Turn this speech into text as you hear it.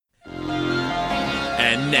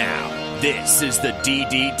And now, this is the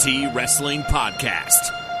DDT Wrestling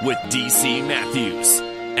Podcast with DC Matthews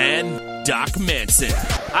and Doc Manson.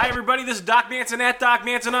 Hi, everybody. This is Doc Manson at Doc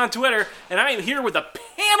Manson on Twitter, and I am here with a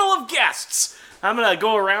panel of guests. I'm going to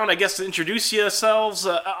go around, I guess, to introduce yourselves.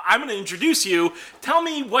 I'm going to introduce you. Tell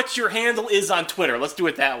me what your handle is on Twitter. Let's do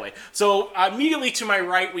it that way. So, immediately to my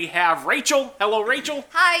right, we have Rachel. Hello, Rachel.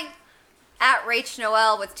 Hi. At Rach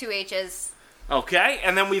Noel with 2 H's. Okay,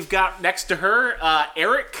 and then we've got next to her,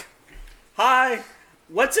 Eric. Hi.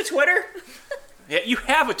 What's a Twitter? Yeah, you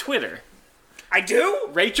have a Twitter. I do?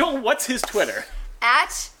 Rachel, what's his Twitter?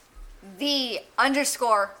 At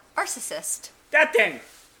 _narcissist. That thing.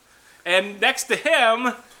 And next to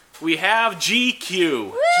him, we have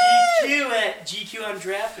GQ. GQ at GQ on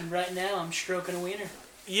draft, and right now I'm stroking a wiener.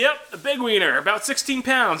 Yep, a big wiener, about 16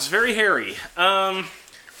 pounds, very hairy.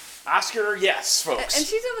 Oscar, yes, folks. And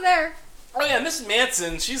she's over there. Oh yeah, Mrs.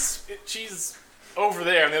 Manson, she's over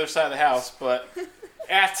there on the other side of the house, but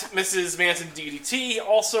at Mrs. Manson DDT,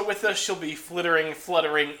 also with us, she'll be fluttering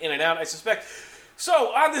in and out, I suspect.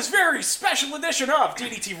 So, on this very special edition of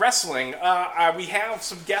DDT Wrestling, we have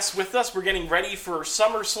some guests with us. We're getting ready for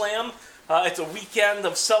SummerSlam. It's a weekend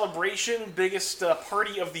of celebration, biggest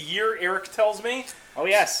party of the year, Eric tells me. Oh,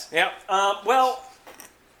 yes. Yeah, well...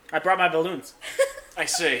 I brought my balloons. I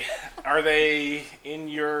see. Are they in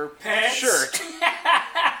your Pants? shirt?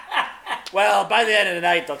 Well, by the end of the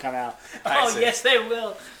night, they'll come out. I Oh, see. yes, they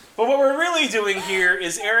will. But what we're really doing here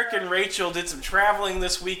is Eric and Rachel did some traveling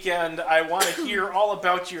this weekend. I want to hear all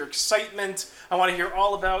about your excitement. I want to hear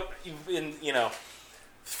all about,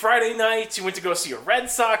 Friday night you went to go see a Red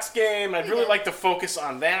Sox game. I'd really like to focus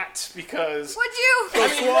on that because... Would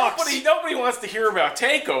you? Nobody wants to hear about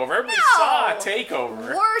TakeOver. Everybody saw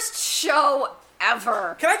TakeOver. Worst show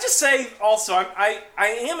ever. Can I just say also, I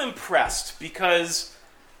am impressed because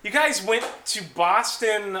you guys went to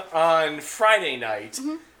Boston on Friday night,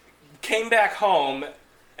 came back home,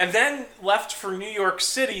 and then left for New York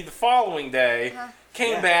City the following day,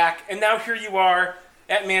 came back, and now here you are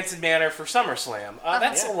at Manson Manor for SummerSlam.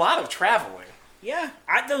 That's a lot of traveling. Yeah.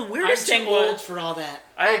 The I'm weirdest too thing old was... for all that.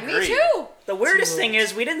 I agree. Me too. The weirdest thing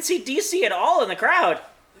is we didn't see DC at all in the crowd.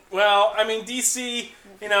 Well, I mean, DC,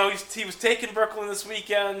 he was taking Brooklyn this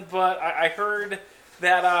weekend, but I heard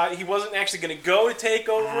that he wasn't actually going to go to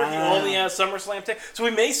TakeOver. He only has SummerSlam take. So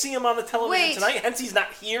we may see him on the television tonight, hence he's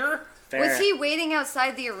not here. Fair. Was he waiting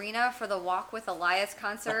outside the arena for the Walk with Elias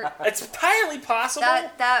concert? It's entirely possible.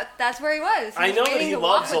 That's where he was. I know that he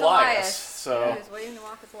loves Elias. So. Yeah, he was waiting to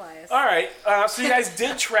walk with Elias. All right, so you guys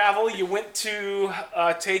did travel. You went to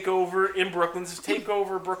TakeOver in Brooklyn. This is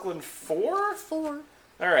TakeOver Brooklyn 4? 4.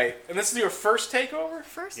 All right, and this is your first TakeOver?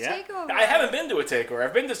 First Yeah. TakeOver. I haven't been to a TakeOver.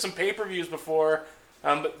 I've been to some pay-per-views before,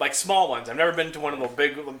 but like small ones. I've never been to one of the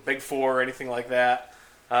big four or anything like that.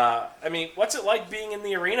 I mean, what's it like being in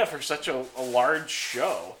the arena for such a large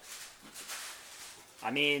show? I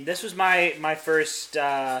mean, this was my first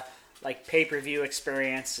pay-per-view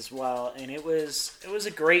experience as well, and it was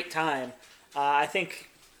a great time. I think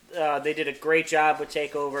they did a great job with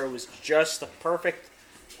TakeOver. It was just the perfect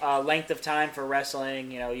length of time for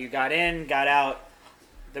wrestling. You got in, got out.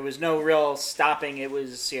 There was no real stopping. It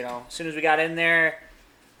was, as soon as we got in there,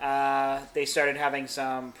 they started having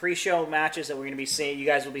some pre-show matches that we're going to be seeing. You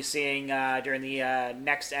guys will be seeing during the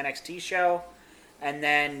next NXT show. And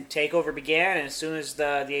then TakeOver began, and as soon as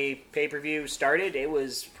the pay-per-view started, it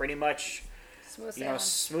was pretty much Smooth sailing.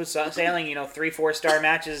 smooth sailing. 3-4 star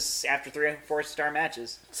matches after 3-4 star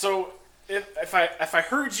matches. So, if I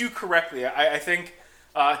heard you correctly, I think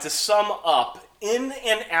to sum up, in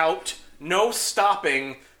and out, no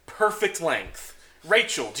stopping, perfect length.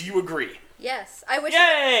 Rachel, do you agree? Yes. I wish.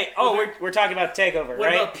 Yay! Oh, we're talking about TakeOver, What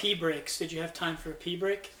right? about pee breaks? Did you have time for a pee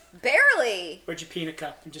break? Barely. Or did you pee in a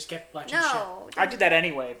cup and just kept watching the show? No. I did that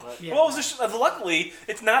anyway, but... Yeah. Well, luckily,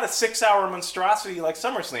 it's not a 6-hour monstrosity like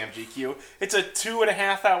SummerSlam, GQ. It's a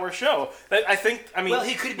 2.5-hour show. Well,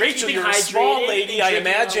 he could be Rachel, keeping you're a small hydrated lady. and I drinking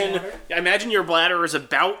a lot of imagine. water. I imagine your bladder is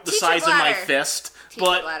about the Teacher size of my bladder. fist. Teacher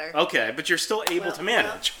But bladder. okay, but you're still able Well, to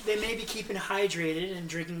manage. They may be keeping hydrated and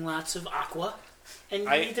drinking lots of aqua, and you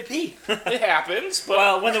I- need to pee. It happens, but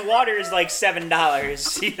Well, when the water is like $7,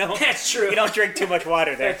 That's true. you don't drink too much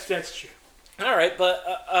water there. That's true. all right. But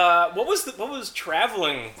what was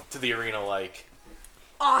traveling to the arena like?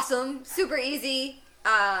 Awesome. Super easy.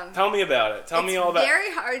 Tell me about it. Tell me all about.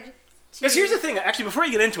 Very hard Because here's the thing, actually, before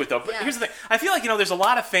you get into it, though, but Yeah. here's the thing. I feel like, there's a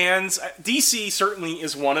lot of fans. DC certainly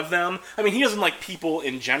is one of them. I mean, he doesn't like people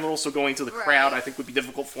in general, so going to the crowd, Right. I think, would be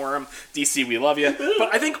difficult for him. DC, we love you.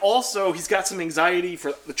 But I think also he's got some anxiety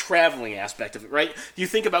for the traveling aspect of it, right? You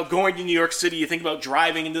think about going to New York City, you think about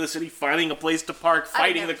driving into the city, finding a place to park,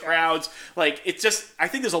 fighting the never drive. crowds. Like, it's just, I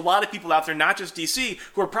think there's a lot of people out there, not just DC,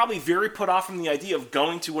 who are probably very put off from the idea of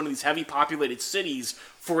going to one of these heavy populated cities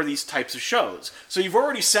for these types of shows. So you've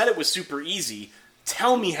already said it was super easy.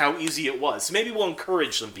 Tell me how easy it was. So maybe we'll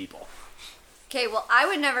encourage some people. Okay, well, I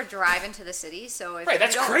would never drive into the city, so if Right,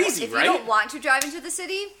 that's you don't, crazy, if right? you don't want to drive into the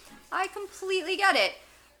city, I completely get it.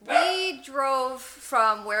 We drove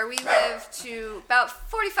from where we live to about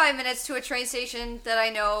 45 minutes to a train station that I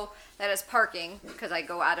know that is parking because I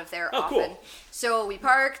go out of there Oh, often. cool. So we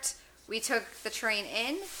parked, we took the train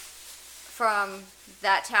in from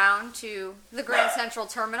that town to the Grand Central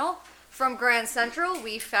Terminal. From Grand Central,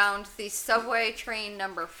 we found the subway train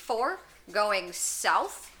number 4 going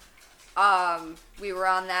south. We were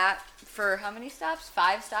on that for how many stops?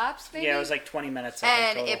 5 stops, maybe? Yeah, it was like 20 minutes. I think,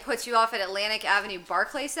 And total. it puts you off at Atlantic Avenue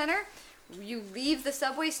Barclay Center. You leave the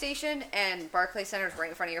subway station, and Barclay Center is right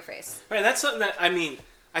in front of your face. Right, that's something that, I mean,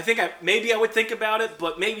 I think maybe I would think about it,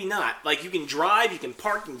 but maybe not. Like, you can drive, you can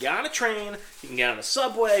park, you can get on a train, you can get on a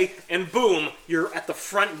subway, and boom, you're at the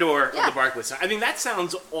front door of Yeah. the Barclays Center. I mean, that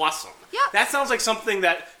sounds awesome. Yeah. That sounds like something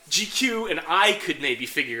that GQ and I could maybe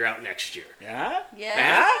figure out next year. Yeah?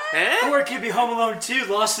 Yeah. Eh? Or it could be Home Alone 2,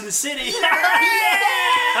 Lost in the City.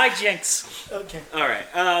 Hi, Jinx. Okay. All right.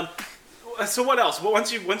 So what else? Well,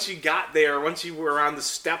 once you got there, once you were on the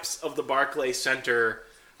steps of the Barclays Center,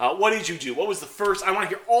 what did you do? What was the first? I want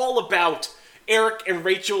to hear all about Eric and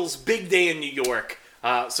Rachel's big day in New York.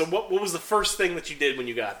 So what was the first thing that you did when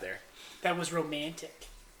you got there? That was romantic.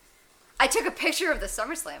 I took a picture of the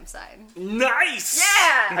SummerSlam sign. Nice!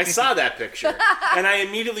 Yeah! I saw that picture, and I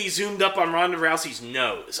immediately zoomed up on Ronda Rousey's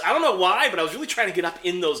nose. I don't know why, but I was really trying to get up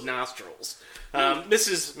in those nostrils.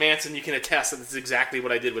 Mrs. Manson, you can attest that this is exactly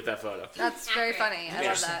what I did with that photo. That's very funny. I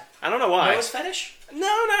love that. I don't know why. Nose fetish?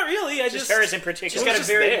 No, not really. I Just just hers in it particular. was got a just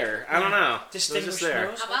very- there. I don't know. It was Distinguished just there.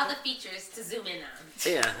 nose? Of all the features to zoom in on.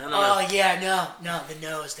 Yeah, I don't know. Oh, yeah, no, the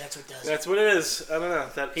nose, that's what does it. That's what it is. I don't know.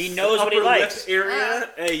 That He knows that what he upper lip likes. area.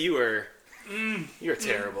 Hey, you're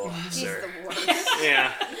terrible, He's sir. the worst.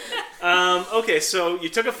 Yeah. Okay, so you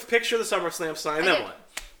took a picture of the SummerSlam sign. I Then did. what?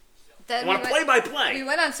 Then I want to we play-by-play.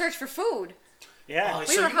 went on search for food. Yeah. Oh, We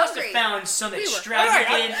so were you must hungry. have found some were-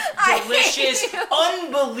 extravagant, I delicious, hate you.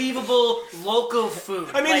 unbelievable local food.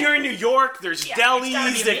 I mean, Like, you're in New York. There's Yeah, it's gotta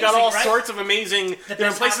delis. be They've got all amazing, right? sorts of amazing. They're in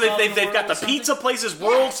best places. hot dog They've in the got the world or pizza something? places,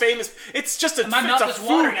 world famous. It's just a. My it's mouth a is food.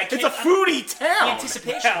 watering. I It's a can't- foodie the town.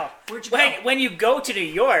 anticipation. Well, Where'd you go? when you go to New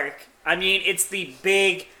York, I mean, it's the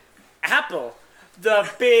Big Apple. The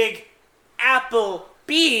Big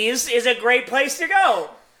Applebee's is a great place to go.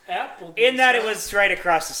 Applebee's. In that it was right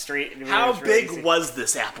across the street. And it How was really big easy. was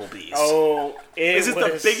this Applebee's? Oh, Is it the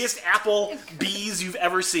was- biggest Applebee's you've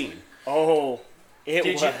ever seen? Oh, it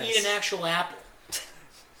Did was. you eat an actual apple?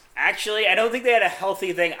 Actually, I don't think they had a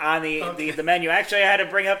healthy thing on the menu. Actually, I had to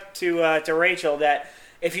bring up to Rachel that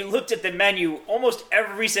if you looked at the menu, almost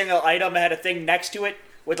every single item had a thing next to it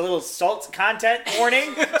with a little salt content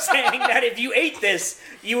warning saying that if you ate this,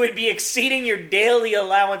 you would be exceeding your daily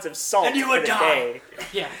allowance of salt And you for would the die. day.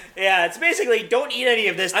 Yeah. Yeah, it's basically don't eat any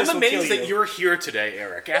of this. I'm this will kill amazed that you. you're here today,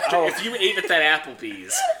 Eric. After if you ate at that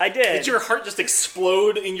Applebee's, I did. did your heart just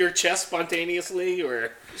explode in your chest spontaneously,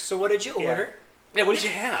 or So what did you order? yeah? What did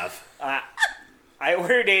you have? I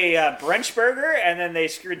ordered a brunch burger, and then they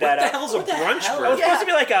screwed What that the up. hell's a What the brunch hell? It was burger? supposed to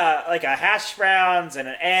be like a hash browns and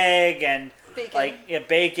an egg and Bacon.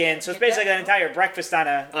 bacon. So it's basically an entire breakfast on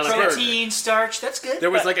a. On a burger. Protein, starch, that's good.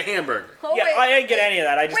 There was like a hamburger. Oh, Yeah, wait. I didn't get any of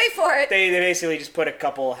that. I just Wait for it. They basically just put a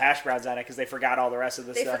couple hash browns on it because they forgot all the rest of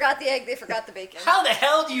the They stuff. forgot the egg. They forgot the bacon. How the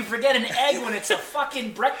hell do you forget an egg when it's a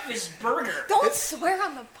fucking breakfast burger? Don't swear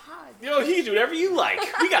on the pod. You know, you do whatever you like.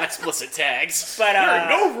 We got explicit tags. But, there are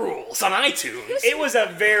no rules on iTunes. It was a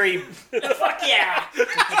very, Fuck yeah.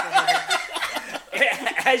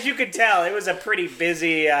 as you could tell, it was a pretty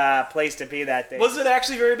busy place to be that day. Was it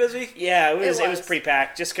actually very busy? Yeah, it was. It It was was. pretty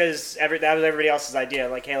packed. Just because that was everybody else's idea.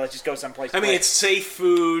 Like, hey, let's just go someplace. I mean, it's safe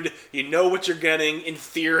food. You know what you're getting in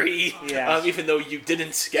theory. Yeah. Even though you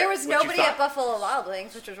didn't get There was what you nobody thought. at Buffalo Wild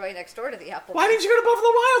Wings, which was right next door to the Apple. Why didn't you go to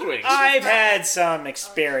Buffalo Wild Wings? I've had some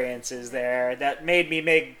experiences there that made me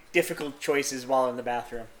make difficult choices while in the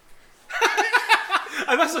bathroom.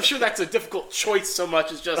 I'm not so sure that's a difficult choice so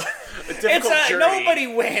much as just a It's difficult journey. nobody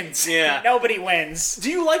wins. Yeah. Nobody wins. Do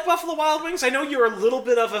you like Buffalo Wild Wings? I know you're a little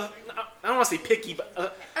bit of a, I don't want to say picky,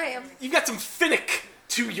 but I am. you've got some Finnick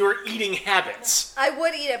to your eating habits. I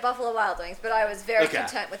would eat at Buffalo Wild Wings, but I was very Okay.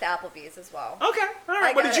 content with Applebee's as well. Okay, all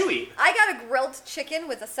right. What did you eat? I got a grilled chicken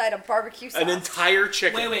with a side of barbecue sauce. An entire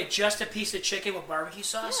chicken. Wait, just a piece of chicken with barbecue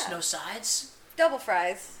sauce? Yeah. No sides? Double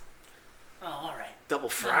fries. Oh, all right. Double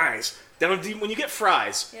fries. Now, when you get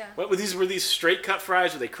fries, Yeah. what were these straight cut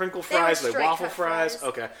fries? Were they crinkle They were fries? Were they straight waffle cut fries? fries.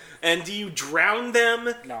 Okay. And do you drown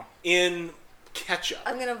them No. in ketchup?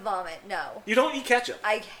 I'm gonna vomit. No. You don't eat ketchup.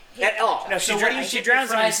 I hate At all. ketchup. No, So what do you she dip your drowns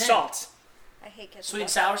them in fries in? salt. I hate ketchup. Sweet and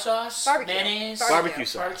sour sauce? Barbecue. Mayonnaise? Barbecue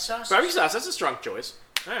sauce. Barbecue sauce? Barbecue sauce. That's a strong choice.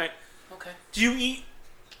 All right. Okay. Do you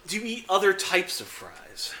eat other types of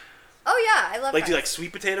fries? Oh yeah, I love. Like, do you fries. like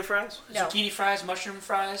sweet potato fries? No. Zucchini fries, mushroom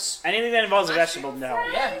fries? Anything that involves a vegetable, no.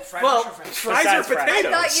 Yeah, fried Well, mushroom fries. fries Besides are fries.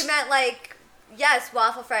 potatoes. I thought you meant like, yes,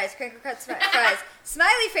 waffle fries, crinkle cut fries,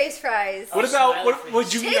 smiley face fries. What about smiley what face.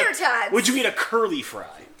 would you eat? Tater tots. Would you eat a curly fry?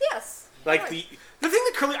 Yes. Like Of the course.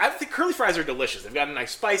 thing that I think curly fries are delicious. They've got a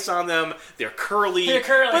nice spice on them. They're curly. They're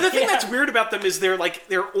curly, But the thing yeah. that's weird about them is they're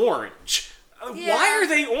orange. Yeah. Why are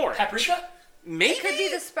they orange? Paprika? Maybe. Could be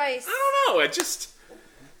the spice. I don't know.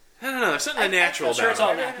 I don't know. There's something unnatural Sure, about it's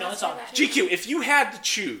all it. that. No, it's all that. GQ, if you had to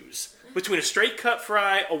choose between a straight cut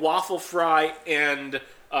fry, a waffle fry, and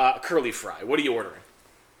a curly fry, what are you ordering?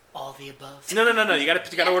 All the above. No. You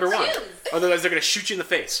gotta order one. choose. Otherwise, they're gonna shoot you in the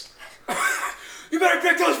face. You better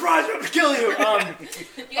pick those fries or I'm gonna kill you. You got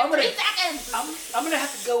I'm gonna- 3 seconds. I'm gonna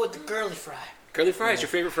have to go with the girly fry. Curly fry is your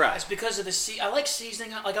favorite fry. It's because of I like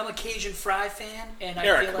seasoning. Like I'm a Cajun fry fan, and I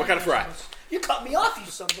Eric, feel like what kind of fry? You cut me off, you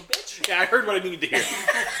son of a bitch. Yeah, I heard what I needed to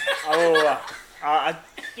hear.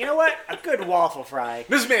 You know what? A good waffle fry.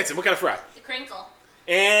 Mrs. Manson, what kind of fry? The crinkle.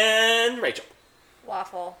 And Rachel,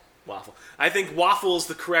 Waffle. waffle. I think waffle is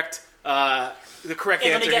the correct And let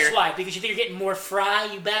answer me guess here. why? Because you think you're getting more fry,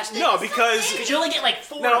 you bastard. No, because Because you only get like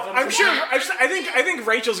 4 no, of them. I'm for sure. fry. I think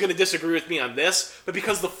Rachel's going to disagree with me on this, but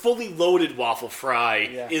because the fully loaded waffle fry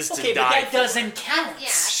Yeah. is to Okay, but die that for. doesn't count. Yeah.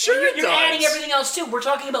 Sure, it You're does. adding everything else too. We're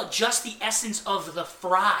talking about just the essence of the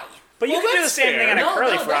fry. But you Well, can do the that's same thing fair. on a No,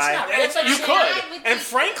 curly no, fry. that's not right. That's like You saying- could, I would and do-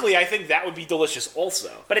 frankly, I think that would be delicious also.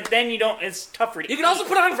 But then you don't. It's tougher to You eat. can also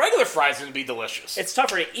put on regular fries and it'd be delicious. It's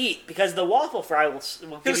tougher to eat because the waffle fry will give It's you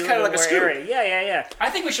a kinda little like a more scoop. area. Yeah. I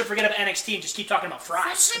think we should forget about NXT and just keep talking about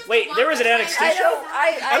fries. Sometimes Wait, the there was an waffle NXT fries- I know.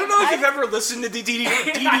 I don't know if you've ever listened to DDT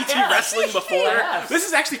Yeah. wrestling before. Yeah. This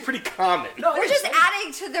is actually pretty common. No, We're just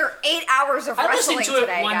adding to their 8 hours of I listen wrestling to it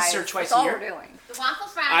today, once guys. or twice That's all a year. we're doing. The waffle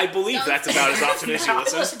fries. I believe don't that's about as often as you I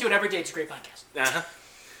listen. listen to it every day. It's a great podcast. Uh-huh.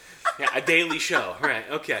 Yeah, a daily show. Right,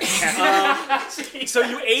 okay. So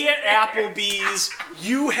you ate at Applebee's.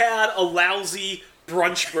 You had a lousy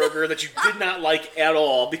brunch burger that you did not like at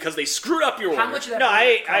all because they screwed up your order. How much of that? No,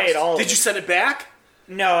 I burger ate cost? all. Did you send it back?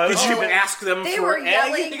 No, it was Did you stupid. ask them They for were egg?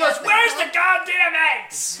 yelling. He goes, at "Where's the cook. goddamn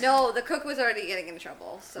eggs?" No, the cook was already getting in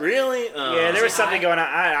trouble. So. Really? Oh. Yeah, there was something going on.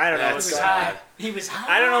 I don't know That's what's He was going on. high. He was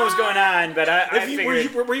high. I don't know what's going on, but I If you,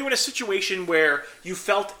 figured. were you in a situation where you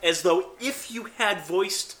felt as though if you had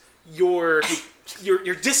voiced your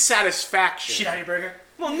dissatisfaction, Shit out of your burger.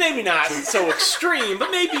 well, maybe not so extreme,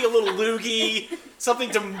 but maybe a little loogie, something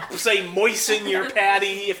to say moisten your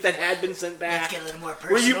patty if that had been sent Let's back. get a little more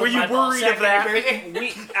Were you personal. My ball worried sack of that? on your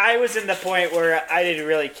burger. I was in the point where I didn't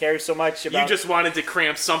really care so much about. You just wanted to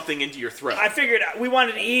cram something into your throat. I figured we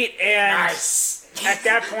wanted to eat, and Nice. at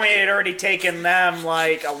that point, it had already taken them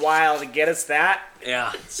like a while to get us that.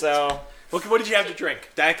 Yeah. So, What did you have to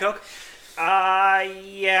drink? Diet Coke?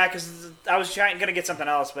 yeah, because I was gonna get something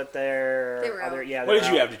else, but They were other out. yeah. What they did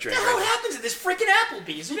were you out. have to drink? What the hell happens at this freaking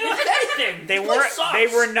Applebee's? You didn't have anything. They This weren't. place sucks. They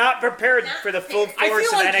were not prepared for the full I force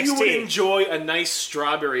feel of like NXT. you would enjoy a nice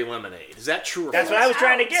strawberry lemonade. Is that true? Or That's false? what I was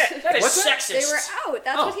trying to out. get. That is What's that? sexist. They were out.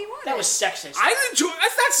 That's Oh, what he wanted. That was sexist. I enjoy.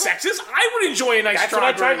 That's not sexist. I would enjoy a nice That's what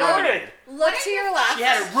I strawberry tried to order. lemonade. Look to your left. She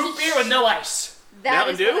had a root beer with no ice. That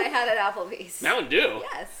Mountain is Dew? what I had at Applebee's. Mountain Dew.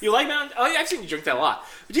 Yes. You like Mountain? Oh, yeah, I've seen you drink that a lot.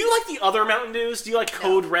 Do you like the other Mountain Dews? Do you like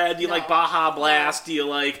Code Red? Do you No. like Baja Blast? Do you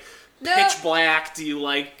like No. Pitch Black? Do you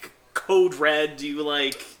like Code Red? Do you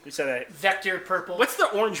like We said that Vector purple. what's the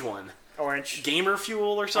orange one? orange. Gamer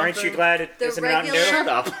Fuel or something? Aren't you glad it The isn't Mountain Dew? regular- Shut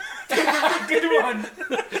up. Good one.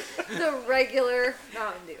 The regular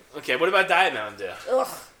Mountain Dew. Okay, what about Diet Mountain Dew? Ugh.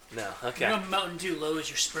 No. You Okay. know Mountain Dew lowers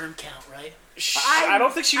your sperm count, right? I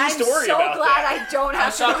don't think she needs to worry about I'm so glad that. I don't I have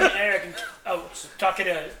was to. talking to Eric and talking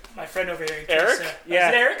to my friend over here. In case, Eric? Yeah.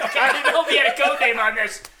 Is it Eric? Okay, I didn't know if he had a code name on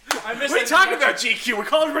this. I missed What are you that talking introduction. about, GQ? We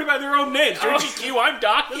call everybody by their own names. You're Oh. GQ, I'm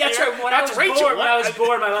Doc. Yeah, that's right. When I was Rachel.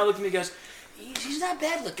 bored, my mom looked at me and goes, He's not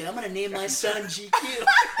bad looking. I'm gonna name my son GQ.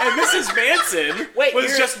 And Mrs. Manson Wait, was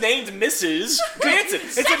you're- just named Mrs. Manson.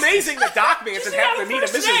 It's amazing that Doc Manson happened to meet a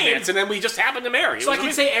first Mrs. name. Manson, and we just happened to marry. It So I was can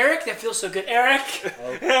amazing. say Eric. That feels so good. Eric.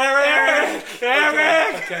 Eric.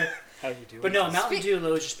 Okay. How you doing? But no, Mountain Dew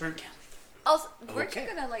low is just burnt calories. Also, weren't Okay.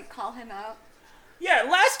 you gonna like call him out? Yeah,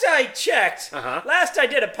 last I checked, Uh-huh. last I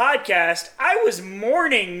did a podcast, I was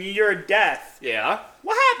mourning your death. Yeah,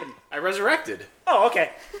 What happened? I resurrected. Oh,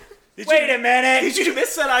 okay. Did Wait you, a minute. Did you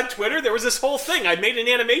miss that on Twitter? There was this whole thing. I made an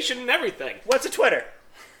animation and everything. What's a Twitter?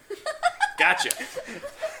 Gotcha.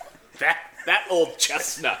 That old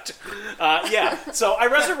chestnut. Yeah. So I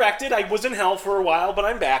resurrected. I was in hell for a while, but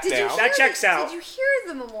I'm back Did you now. hear That checks out. Did you hear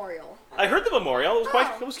the memorial? I heard the memorial. It was quite.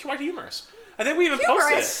 Oh. It was quite humorous. I think we even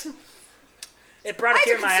Humorous. posted It brought I a had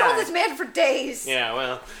tear to in my console eye. this man for days. it. Yeah.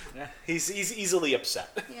 Well, he's easily upset.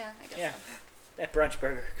 Yeah, I guess. Yeah, that brunch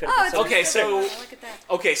burger could Oh, have it's been Okay, so so- good. Look at that.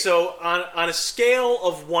 Okay, so on a scale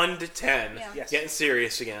of 1 to 10, Yeah. Yes. getting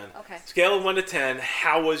serious again. Okay. Scale of 1 to 10,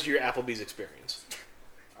 how was your Applebee's experience?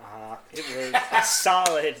 It was a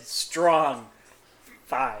solid, strong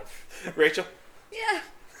 5. Rachel, Yeah.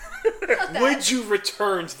 Not bad. would you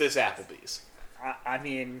return to this Applebee's? I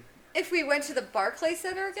mean, If we went to the Barclay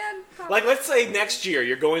Center again? Probably. Like, let's say next year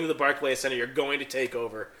you're going to the Barclays Center, you're going to take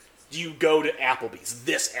over. Do you go to Applebee's?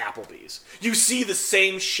 This Applebee's. You see the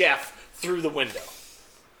same chef through the window.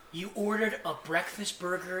 You ordered a breakfast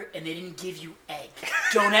burger and they didn't give you egg.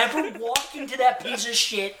 Don't ever walk into that piece of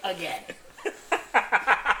shit again.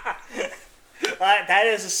 that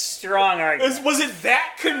is a strong argument. Was it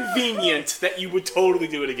that convenient that you would totally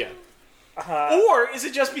do it again? Or is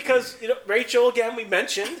it just because, Rachel, again, we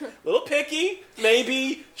mentioned, a little picky,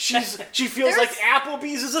 maybe she feels like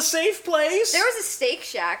Applebee's is a safe place? There was a Steak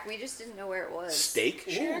Shack. We just didn't know where it was. Steak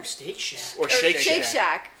Ooh, Shack? Steak Shack. Or Shake Shake Shack?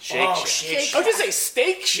 Shack. Shake Oh, Shack. Shake Shack. I was just say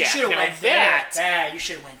Steak You Shack. should have Now went that. there. Yeah, you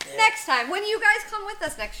should have went there. Next time, when you guys come with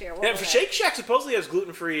us next year. We'll Yeah, go for there. Shake Shack supposedly has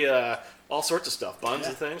gluten-free all sorts of stuff, buns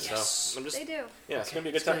and things. Yes. So I'm just They do. yeah, it's gonna be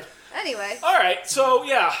a good That's time. good. Anyway, All right, so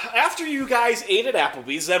yeah, after you guys ate at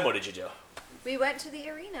Applebee's, then what did you do? we went to the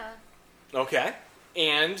arena. Okay,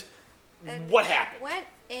 and And what happened? Went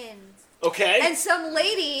in. Okay, And some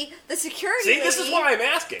lady, the security see, lady. this is why I'm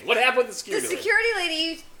asking. What happened with the The security? lady? security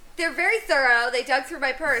lady, they're very thorough. They dug through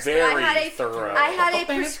my purse. but Very I had a, thorough. I had a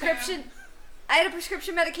prescription. I had a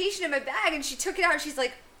prescription medication in my bag, and she took it out, and she's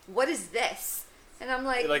like, "What is this?" And I'm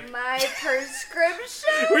like, Like- "My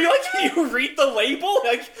prescription." Were you like, you read the label?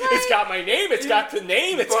 Like, it's got my name, it's got the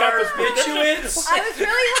name, it's got the Barbiturates. I was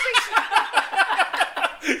really hoping.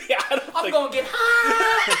 Yeah, I don't I'm think. going to get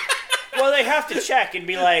high. Well, they have to check and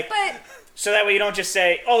be like, But so that way you don't just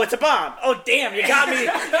say, "Oh, it's a bomb." Oh, damn, you got me.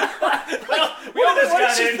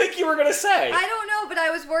 What did you think you were gonna say? I don't know. But I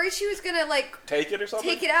was worried she was gonna like Take it or something?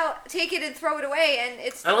 take it and throw it away. And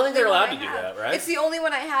it's. I don't think the they're only allowed one to I do have. that, right? It's the only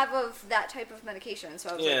one I have of that type of medication, so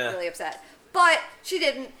I was Yeah. like, really upset. But she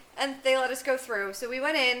didn't, and they let us go through. So we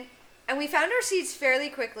went in, and we found our seats fairly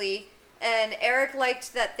quickly. And Eric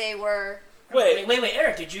liked that they were. Wait, Wait,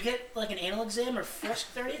 Eric, did you get like an anal exam or frisk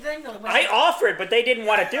or anything? I offered, but they didn't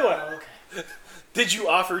want to do it. Oh, okay. did you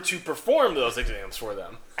offer to perform those exams for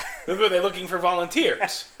them? Were they looking for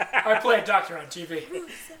volunteers? I play a doctor on TV.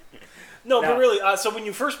 No, No. but really, so when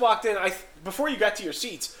you first walked in, before you got to your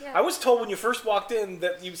seats, Yeah. I was told when you first walked in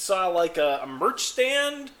that you saw like a merch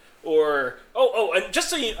stand or and just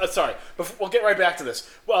so you sorry, we'll get right back to this.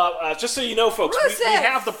 Just so you know, folks, we Rusev!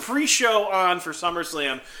 have the pre-show on for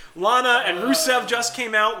SummerSlam. Lana and Rusev just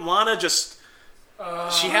came out. Lana just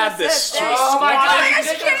she had this. Rusev, She was Oh my God, god, I you just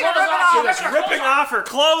did can't your even clothes rip it off. off. she was ripping off her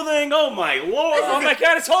clothing. Oh my lord! Oh my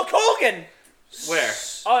God, it's Hulk Hogan. Where?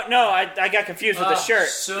 Oh no, I got confused with the shirt.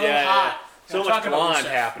 So Yeah, hot. So Now much talk about blonde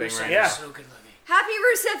Rusev. happening Rusev right is now. So good looking. Happy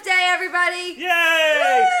Rusev Day, everybody!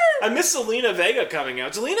 Yay! I miss Zelina Vega coming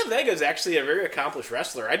out. Zelina Vega is actually a very accomplished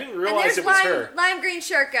wrestler. I didn't And realize there's it was her. lime green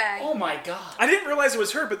shirt guy. Oh my god. I didn't realize it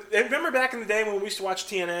was her, but remember back in the day when we used to watch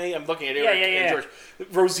TNA? I'm looking at Eric Yeah. and George.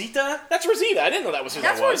 Rosita? That's Rosita. I didn't know that was who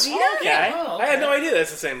That's that was. Rosita? Okay. Oh, I had no idea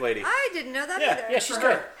that's the same lady. I didn't know that Yeah, either. Yeah, she's For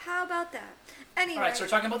good. her. How about that? Anyway. Alright, so we're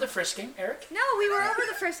talking about the frisking, Eric. No, we were over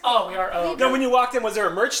the first. Oh, we are. Oh, No, when you walked in, was there a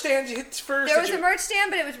merch stand you hit first? There Did was you- a merch stand,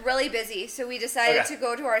 but it was really busy, so we decided Okay. to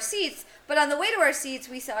go to our seats. But on the way to our seats,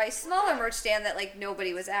 we saw a smaller merch stand that like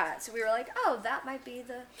nobody was at. So we were like, "Oh, that might be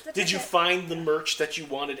the Did you ticket." find the merch that you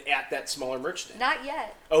wanted at that smaller merch stand? Not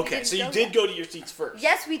yet. We Okay, didn't so you go did yet. go to your seats first.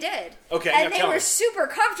 Yes, we did. Okay, and now they tell were me. super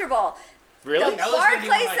comfortable. Really? The That was gonna be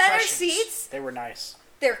one Barclay of my Center questions. seats. They were nice.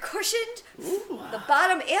 They're cushioned, the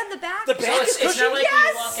bottom and the back. The back So is it's not like Yes!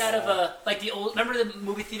 when you walk out of a like the old. Remember the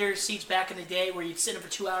movie theater seats back in the day where you'd sit in for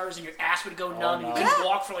 2 hours and your ass would go numb. no. And you couldn't Yeah.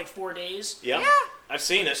 walk for like 4 days. Yeah. Yeah. I've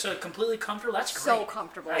seen it. So completely comfortable. That's great. So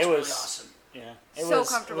comfortable. That's It really was- awesome. Yeah, it So was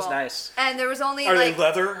comfortable. It was nice. And there was only Are like they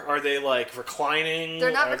leather? Are they like reclining?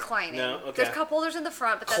 they're not Or- reclining. No. Okay. There's cup holders in the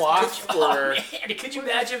front, but that's Cloth Oh, or man. Could you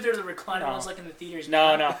imagine if there was a recliner No. ones like in the theaters?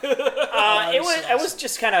 No, now? no. It was so it was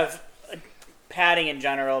just kind of padding in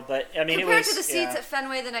general, but I mean compared it was to the seats yeah. at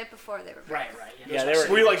Fenway the night before, they were. Right. Yeah, those they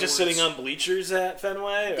were you like boards. just sitting on bleachers at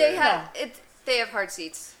Fenway? Or? They had it. They have hard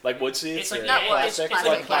seats, like wood seats. It's like or Not wood, it's plastic? like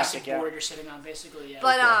plastic. a plastic Yeah. board you're sitting on, basically. Yeah.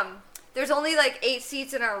 but Okay. there's only like 8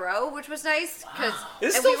 seats in our row, which was nice because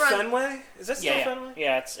Is it and we still run. Fenway? Is that still Yeah, Fenway?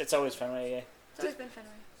 yeah, it's always Fenway. Yeah. It's always been Fenway.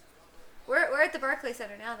 We're at the Barclays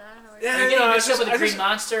Center now. Though I don't know where. Yeah, You're I getting know, I mixed up with the just- Green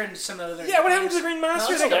Monster and some other. Yeah, what happened to the Green Monster?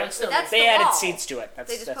 No, it's still there, it's still That's there. They the added wall. seats to it. They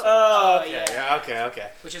just That's put- Oh, Oh, okay. yeah. Yeah, okay.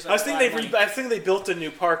 Which is I was like thinking I think they built a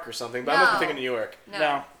new park or something, but I must be No. thinking New York. No.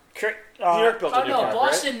 no. New York built Oh a new no, park,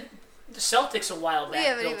 Boston. right? The Celtics a while back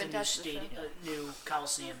haven't built even a new touched the stadium, new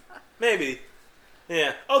Coliseum. Maybe.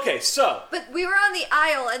 Yeah. Okay, so But we were on the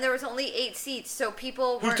aisle and there was only 8 seats, so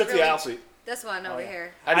people who weren't took really. the aisle seat? This one over yeah.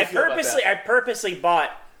 here. How do you feel about that? I purposely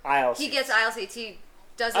bought aisle He seats. gets aisle seats. He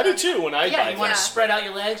does. I it do on- too when I Yeah, buy you want Yeah. to spread out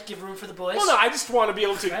your legs, give room for the boys. Well, no, I just want to be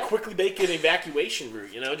able to Right. quickly make an evacuation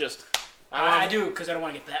route. You know, just I do because I don't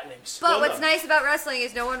want to get bat wings. But Well, what's no. nice about wrestling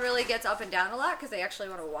is no one really gets up and down a lot because they actually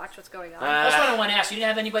want to watch what's going on. That's what I want to ask. You didn't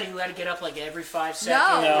have anybody who had to get up like every 5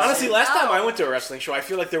 seconds. No. Honestly, last time No. I went to a wrestling show, I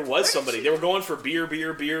feel like there was somebody. They were going for beer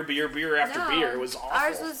after No. beer. It was awful.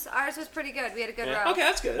 Ours was pretty good. We had a good Yeah. row. Okay,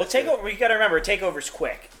 that's good. Well, that's good. takeover. You got to remember, takeover's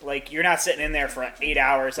quick. Like you're not sitting in there for 8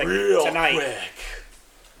 hours like real tonight. quick.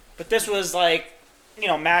 But this was like,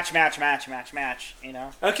 match. You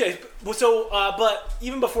know. Okay, well, so but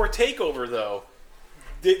even before Takeover though,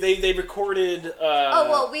 they recorded. Oh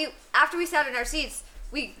well, after we sat in our seats,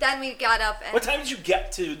 we got up and What time did you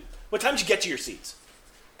get to? What time did you get to your seats?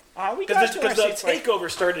 We got Because to our the seats like Takeover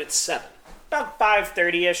started at 7. about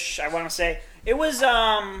 5:30ish. I want to say it was.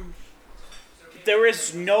 There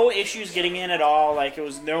was no issues getting in at all. Like it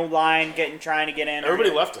was no line trying to get in. Everybody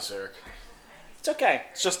left us, Eric. It's okay.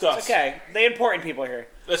 It's just us. It's okay. The important people here.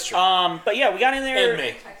 That's true. But yeah, we got in there. And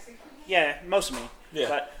me. Yeah, most of me. Yeah.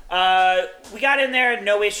 But we got in there,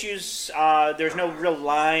 no issues. There's no real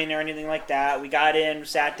line or anything like that. We got in,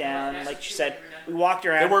 sat down, like you said. We walked They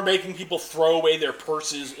around. weren't making people throw away their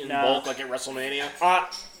purses in No. bulk like at WrestleMania.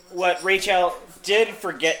 What Rachel did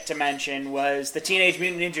forget to mention was the Teenage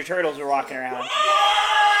Mutant Ninja Turtles were walking around.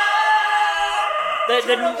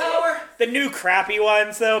 The new crappy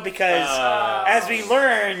ones, though, because as we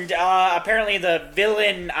learned, apparently the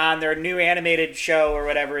villain on their new animated show or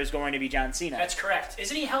whatever is going to be John Cena. That's correct.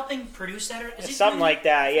 Isn't he helping produce that? Or is he Something doing- like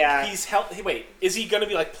that, yeah. Wait, is he going to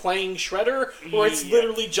be like playing Shredder, or it's Yeah.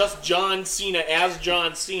 literally just John Cena as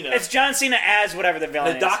John Cena? It's John Cena as whatever the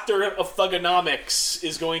villain the is. Doctor of Thugonomics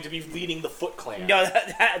is going to be leading the Foot Clan. No,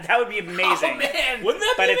 that would be amazing. Oh man! Wouldn't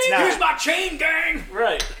that But be it's amazing? not. Here's my chain gang.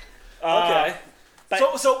 Right. Okay.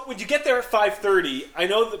 but- so when you get there at 5:30, I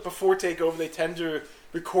know that before Takeover they tend to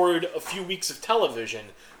record a few weeks of television.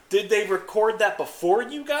 Did they record that before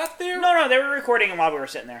you got there? No, they were recording it while we were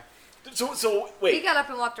sitting there. So we wait, got up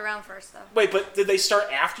and walked around first though. but did they start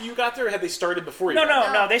after you got there, or had they started before you? No,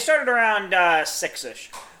 got no. They started around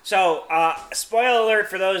 6-ish. So, spoiler alert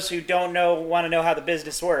for those who don't want to know how the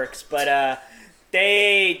business works. But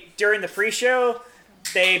during the pre-show,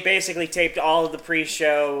 they basically taped all of the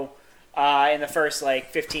pre-show in the first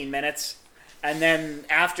 15 minutes, and then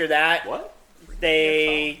after that, What?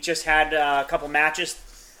 they just had a couple matches.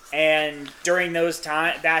 And during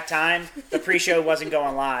that time, the pre-show wasn't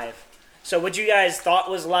going live. So what you guys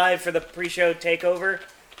thought was live for the pre-show takeover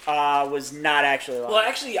was not actually live. Well,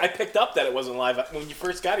 actually, I picked up that it wasn't live when you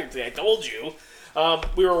first got here today. I told you.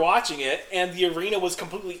 We were watching it, and the arena was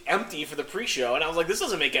completely empty for the pre-show, and I was like, this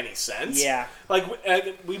doesn't make any sense. Yeah. Like,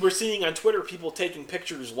 we were seeing on Twitter people taking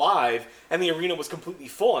pictures live, and the arena was completely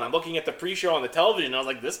full, and I'm looking at the pre-show on the television, and I was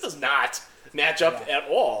like, this does not match up at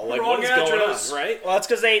all. Like, Wrong what is going address. on, right? Well, it's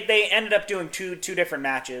because they ended up doing two different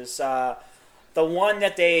matches. The one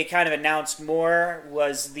that they kind of announced more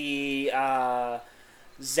was the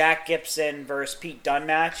Zach Gibson versus Pete Dunne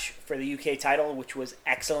match for the UK title, which was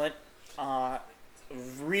excellent.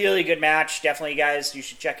 Really good match. Definitely, guys, you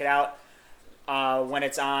should check it out when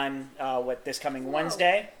it's on this coming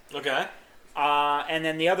Wednesday. Okay. And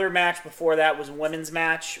then the other match before that was a women's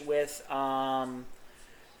match with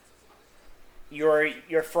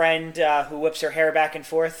your friend who whips her hair back and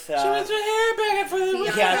forth. She wants her hair back and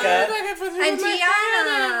forth. Bianca. Bianca. And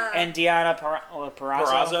Tiana. and Deanna Purrazzo.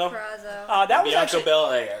 Purrazzo. That was Bianca actually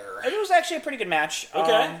Belair. it was actually a pretty good match.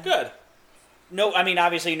 Okay, good. No, I mean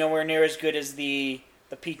obviously nowhere near as good as the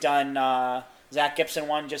Pete Dunne Zach Gibson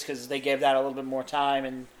one, just because they gave that a little bit more time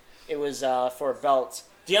and it was for belts.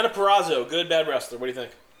 Deanna Purrazzo, good bad wrestler. What do you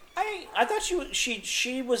think? I thought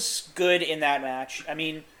she was good in that match. I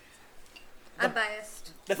mean, I'm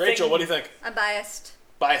biased. Rachel, what do you think? I'm biased.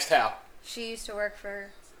 Biased how? She used to work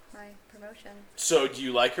for my promotion. So, do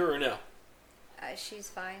you like her or no? She's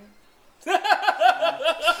fine.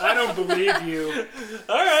 I don't believe you.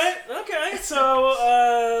 All right, okay. So,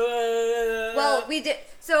 Well, we did.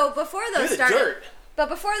 So before do those the started, dirt. but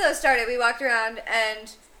before those started, we walked around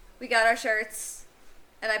and we got our shirts,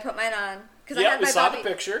 and I put mine on because Yeah, we saw the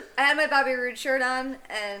picture. I had my Bobby Roode shirt on,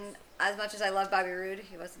 and as much as I love Bobby Roode,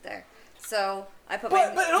 he wasn't there. So I put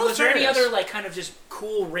But my. in all Was there any fairness- other like kind of just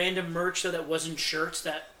cool random merch though that wasn't shirts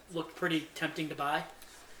that looked pretty tempting to buy?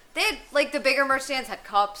 They had like the bigger merch stands had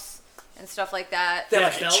cups and stuff like that. They Yeah,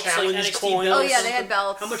 had like belts, like challenge NXT coins. Oh belts. yeah, they had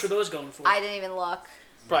belts. How much were those going for? I didn't even look.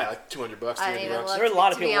 Probably like $200, I didn't even $300. look. there were a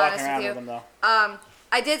lot of to be people walking honest around with with you. them though.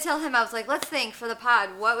 I did tell him, I was like, let's think for the pod,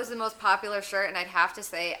 what was the most popular shirt? And I'd have to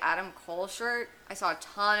say Adam Cole shirt. I saw a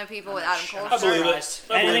ton of people with Adam Cole I believe shirts. it. I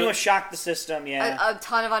believe Anything it. with Shock the System, yeah. A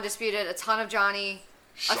ton of Undisputed, a ton of Johnny,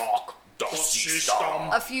 Shock the system.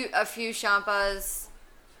 a few Champas.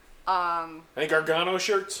 Any Gargano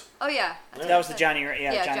shirts? Oh yeah. That was the Johnny.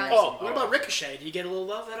 Yeah, Johnny. Johnny. Oh, What about Ricochet? Did you get a little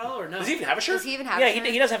love at all or no? Does he even have a shirt? Does he even have? Yeah, a shirt?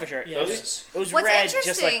 he does have a shirt. Yeah, Does it he? is. It was What's red, just like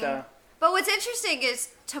interesting- the. But what's interesting is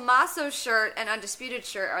Tommaso's shirt and Undisputed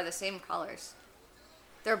shirt are the same colors.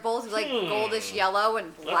 They're both like goldish yellow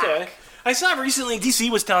and black. Okay. I saw recently,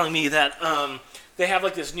 DC was telling me that they have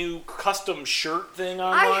like this new custom shirt thing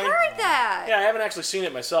online. I heard that. Yeah, I haven't actually seen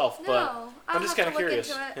it myself, No, but I'll I'm just have kind to of look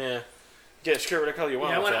curious. into it. Yeah. Get a shirt whatever color you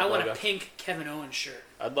want. Yeah, with I that want a logo. pink Kevin Owens shirt.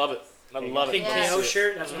 I'd love it. I'd love it. Pink Yeah. KO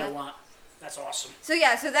shirt. That's what I Yeah. want. That's awesome. So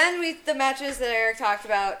yeah, so then the matches that Eric talked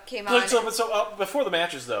about came on. So before the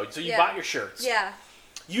matches though, so you Yeah. bought your shirts. Yeah.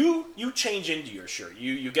 You change into your shirt.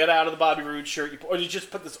 You get out of the Bobby Roode shirt, or you just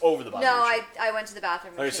put this over the Bobby No, Roode shirt? I went to the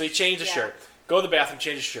bathroom. and Okay, so you change the yeah. shirt. Go to the bathroom,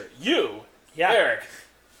 change the shirt. Yeah. Eric,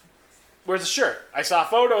 where's the shirt? I saw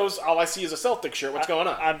photos. All I see is a Celtic shirt. What's going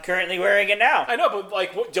on? I'm currently wearing it now. I know, but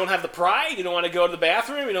like, what, you don't have the pride. You don't want to go to the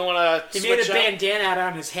bathroom. You don't want to. He made a bandana out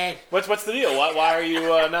on his head. What's the deal? Why are you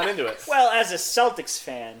not into it? Well, as a Celtics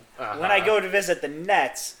fan, when I go to visit the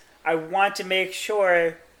Nets, I want to make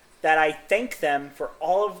sure that I thank them for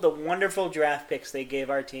all of the wonderful draft picks they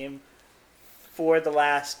gave our team for the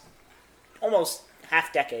last almost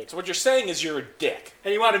half decade. So what you're saying is you're a dick.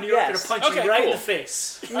 And you want a New Yorker Yes. to punch Okay, you right in cool. the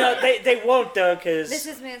face. No, they won't though, because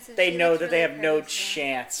Mrs. Manson. they she know looks that they really have no pretty, so-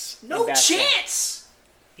 chance. in No basketball. chance!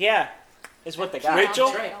 Yeah, is what they got.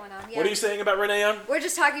 Rachel? Going on, yeah. What are you saying about Renee Young? We're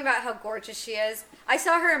just talking about how gorgeous she is. I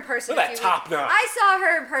saw her in person. Look a at few that top weeks. knot. I saw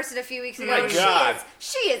her in person a few weeks ago. my God.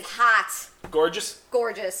 She is hot, Gorgeous.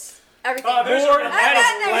 gorgeous. Everything. Oh, there's More- a- And that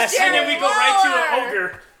then is there's less- Jerry And then we go right to an Lawler.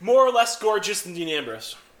 ogre. More or less gorgeous than Dean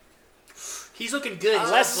Ambrose. He's looking good. He's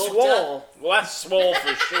Less all bulked up. swole. Less swole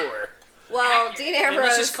for sure. Well, Dean And Ambrose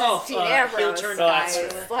this is is called, Dean heel Ambrose. turn guys.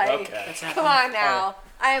 boxer. Like, Okay. That's come happening. on now.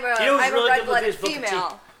 I'm a, Do you know who's I'm really a good with red-blooded his Booker T?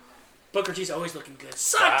 female. Booker T's always looking good. Bad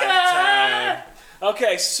Sucker! time.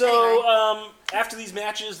 Okay, so Anyway. after these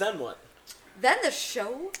matches, then what? Then the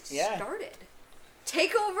show Yeah. started.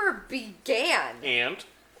 Takeover began, And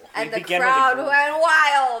and the began with a crowd group. went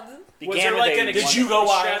wild. Began Was there with like a an Did you go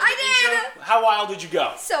wild? I did. how wild did you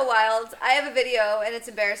go? So wild. I have a video, and it's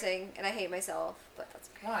embarrassing, and I hate myself, but that's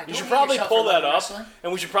okay. Why? You should probably pull that up,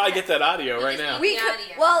 and we should probably get that audio right now. We The could,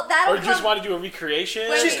 audio. well, that'll Or do you just come- want to do a recreation?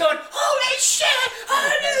 Wait, She's going, holy shit!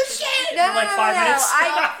 Holy shit! No, For no, like no, 5 no, minutes.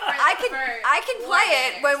 I can play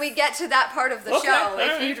it when we get to that part of the Okay, show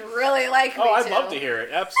alright. if you'd really like me Oh, I'd to. love to hear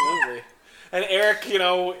it. Absolutely. And Eric, you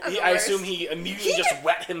know, Of I course. assume he immediately He just got-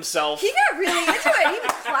 wet himself. He got really into it. He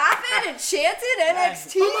was clapping and chanting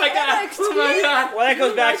NXT. Oh my god! NXT. Oh my god! Well, that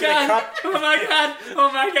goes back to the cup. Oh my god!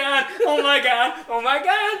 Oh my god! Oh my god! Oh my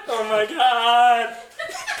god! Oh my god!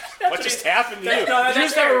 What just happened to you? No, Did that's you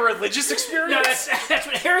just have a Eric. religious experience? No, that's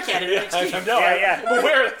what Eric had in Yeah, NXT. I know. Yeah. I'm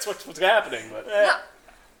aware that's what's happening. But No,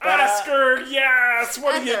 Oscar, yes.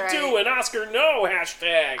 What are That's you all right. doing? Oscar, no.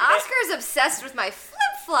 Hashtag. Oscar's obsessed with my flip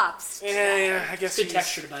flops. Yeah, I guess Good he's.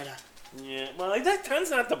 texture to bite on. Yeah, well, like, that tends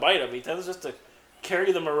not to bite him. He tends just to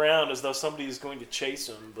carry them around as though somebody's going to chase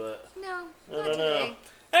him. But No, I not don't know. today.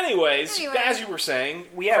 Anyways, Anyway. as you were saying,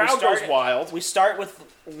 We crowd start- goes wild. We start with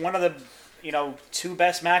one of the two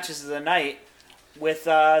best matches of the night with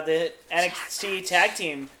the NXT Tag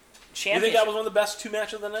Team You Championship. think that was one of the best two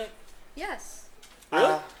matches of the night? Yes.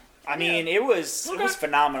 Really? I I mean, it was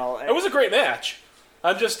phenomenal. It was a great match.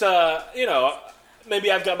 I'm just,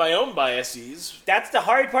 maybe I've got my own biases. That's the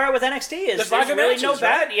hard part with NXT is There's there's good really matches, no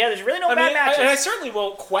bad. right? Yeah, there's really no bad matches. And I certainly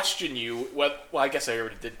won't question you. Well, I guess I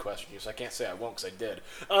already did question you, so I can't say I won't because I did.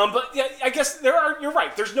 But yeah, I guess you're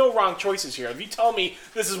right. There's no wrong choices here. If you tell me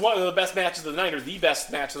this is one of the best matches of the night or the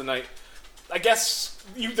best match of the night, I guess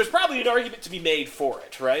there's probably an argument to be made for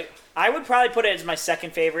it, right? I would probably put it as my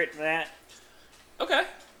second favorite. That Okay,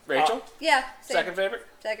 Rachel, Yeah. Same. second favorite.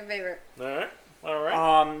 Second favorite. All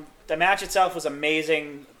right. the match itself was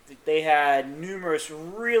amazing. They had numerous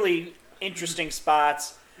really interesting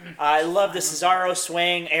spots. I love the Cesaro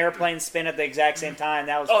swing, airplane spin at the exact same time.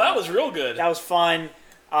 That was That was real good. That was fun.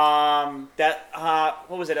 What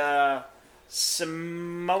was it?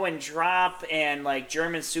 Samoan drop and like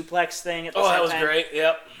German suplex thing at the same that was time. great.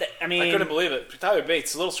 Yep. I mean, I couldn't believe it. Tyler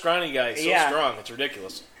Bates, a little scrawny guy, so strong. It's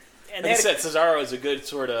ridiculous. And Like you said, Cesaro is a good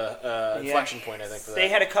sort of inflection point, I think, for that. They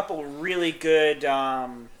had a couple really good,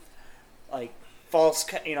 like false,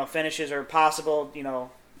 finishes or possible,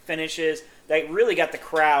 finishes that really got the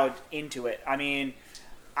crowd into it. I mean,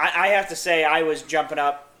 I have to say I was jumping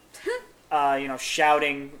up,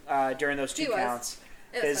 shouting during those two counts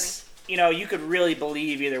because you could really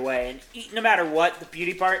believe either way, and no matter what, the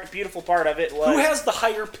beautiful part of it was Who has the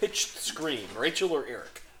higher pitched scream, Rachel or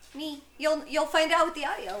Eric? Me. You'll find out with the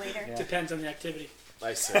audio later. Yeah. Depends on the activity.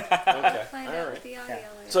 I see. Okay. Find All out right. with the audio later.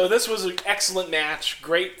 So this was an excellent match.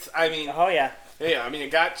 Great. I mean, oh yeah. yeah. I mean,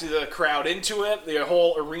 it got to the crowd into it. The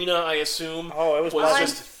whole arena, I assume. Oh, it was on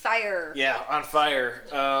just fire. yeah, on fire.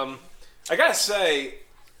 I gotta say,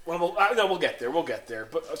 we'll get there. We'll get there.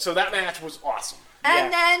 But so that match was awesome.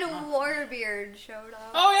 And then Warbeard showed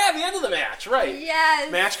up. Oh yeah, the end of the match, right?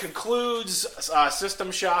 Yes. Match concludes.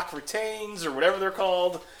 System Shock retains, or whatever they're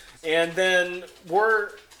called, and then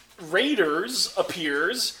Raiders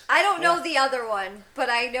appears. I don't know the other one, but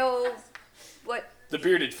I know what The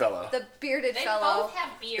bearded fellow. the bearded They fellow. both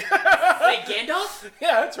have beards. Wait, Gandalf?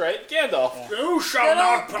 Yeah, that's right. Gandalf. You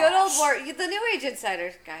shall Good old War. The New Age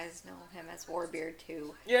Insiders guys know him as Warbeard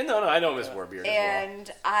too, Yeah, no, I know him as Warbeard as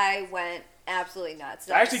and I went absolutely nuts.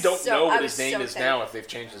 well. I actually don't know what his name so is now, if they've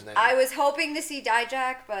changed his name. I was hoping to see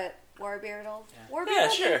Dijak, but Warbeard Yeah,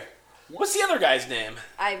 sure. What's the other guy's name?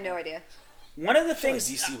 I have no idea. One of the feel like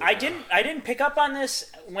things DC would I know. didn't pick up on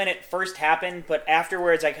this when it first happened, but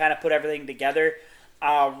afterwards I kind of put everything together.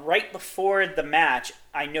 Right before the match,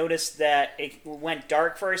 I noticed that it went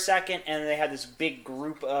dark for a second, and they had this big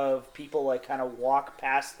group of people like kind of walk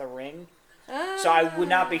past the ring. So I would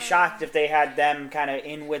not be shocked if they had them kind of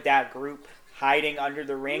in with that group, hiding under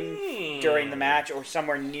the ring during the match or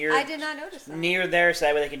somewhere near I did not notice that. near there, so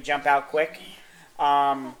that way they can jump out quick.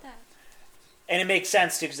 And it makes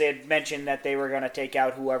sense too, because they had mentioned that they were going to take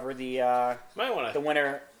out whoever the Might want to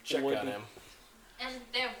winner check would on be. him. And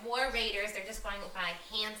they're War Raiders. They're just going by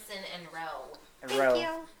Hanson and Rowe. Thank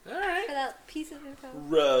you All right. for that piece of info.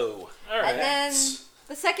 Row. All right. And then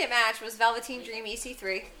the second match was Velveteen Dream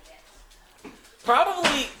EC3.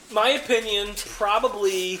 Probably, my opinion,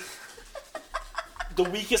 probably the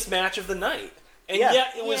weakest match of the night. And Yeah.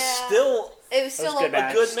 yet it was Yeah. still It was still good a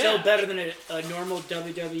match. a good Still match. better than a normal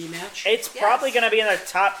WWE match. It's probably going to be in the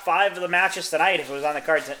top 5 of the matches tonight if it was on the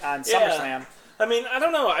cards on Yeah. SummerSlam. I mean, I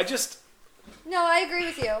don't know. No, I agree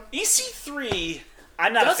with you. EC3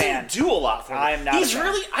 I'm not a doesn't fan. do a lot for me. I am not He's a fan.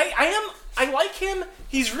 really, I like him.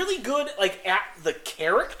 He's really good, like, at the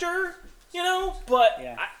character, but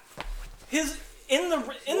Yeah. in the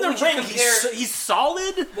would you ring, compare- he's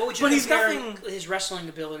solid, What would you but he's compare nothing. his wrestling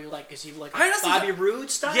ability like? Is he like I honestly Bobby don't-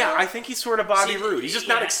 Roode style? Yeah, I think he's sort of Bobby See, Roode. He's just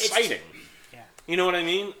not yeah, it's- exciting. Yeah. You know what I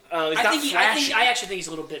mean? He's I not think flashy. I actually think he's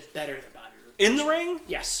a little bit better than Bobby Roode. In the ring?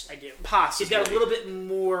 Yes, I do. Possibly. He's got a little bit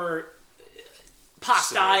more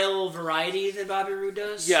style variety than Bobby Roode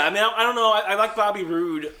does. Yeah, I mean, I don't know. I like Bobby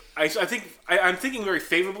Roode. I think I'm thinking very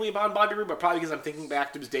favorably about Bobby Roode, but probably because I'm thinking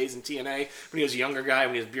back to his days in TNA when he was a younger guy,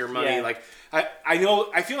 when he was beer money. Yeah. Like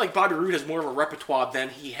I feel like Bobby Roode has more of a repertoire than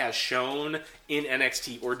he has shown in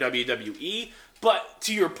NXT or WWE. But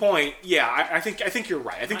to your point, yeah, I think you're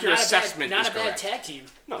right. I think your assessment not is a bad correct. tag team.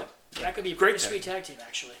 No, That could be a Great pretty sweet tag team,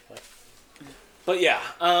 actually. but yeah.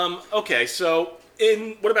 Okay, so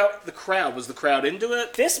what about the crowd? Was the crowd into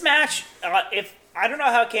it? This match, if I don't know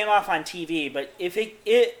how it came off on TV, but if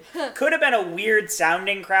it could have been a weird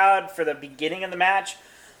sounding crowd for the beginning of the match,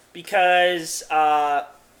 because The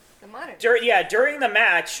monitor. during the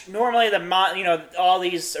match, normally all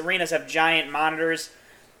these arenas have giant monitors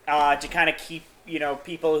to kind of keep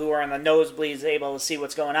people who are on the nosebleeds able to see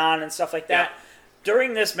what's going on and stuff like that. Yeah.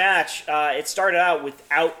 During this match, it started out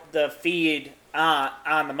without the feed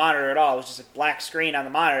on the monitor at all. It was just a black screen on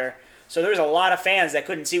the monitor. So there was a lot of fans that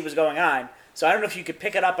couldn't see what was going on. So I don't know if you could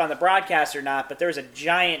pick it up on the broadcast or not, but there was a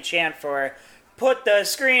giant chant for "Put the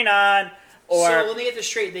screen on." Or So let me get this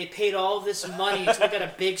straight. They paid all this money to look at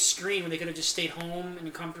a big screen when they could have just stayed home in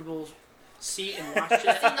a comfortable seat and watched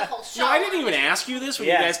it. In the whole show. No, I didn't even ask you this when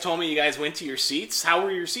Yeah. you guys told me you guys went to your seats. How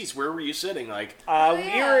were your seats? Where were you sitting? Like, we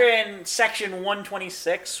yeah. were in section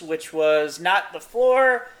 126, which was not the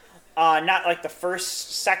floor, not like the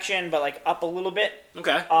first section, but like up a little bit.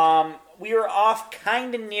 okay. We were off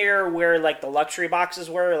kind of near where like the luxury boxes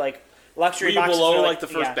were, like luxury were you boxes below were, like the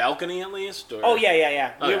first yeah. balcony at least? Or? Oh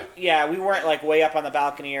yeah. Okay. We weren't like way up on the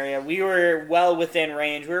balcony area. We were well within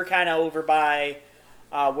range. We were kind of over by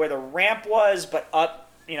where the ramp was, but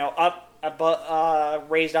up,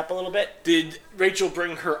 raised up a little bit. Did Rachel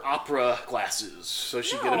bring her opera glasses so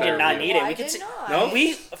she could get a No. better Did not view? need it. I We could did see. not. No?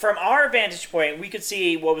 We from our vantage point, we could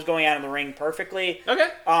see what was going on in the ring perfectly. Okay.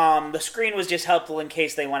 The screen was just helpful in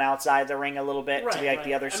case they went outside the ring a little bit to be like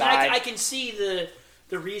the other I mean, side. I can see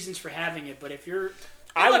the reasons for having it, but if you're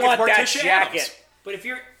I Look, it's want that Morticia jacket.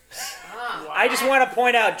 Adams. I just want to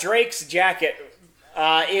point out Drake's jacket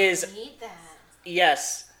is Need that.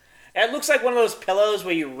 yes. It looks like one of those pillows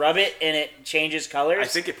where you rub it and it changes colors. I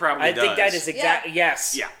think it probably I think that does. is exactly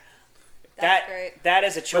yes. Yeah. That's great. That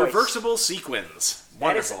is a choice. Reversible sequins.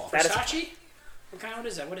 That is- Wonderful. that is- Versace? What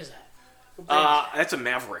is that? What is that? What brand is that? That's a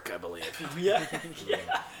Maverick, I believe. Yeah.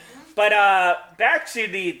 But back to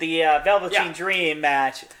the Velveteen Yeah. Dream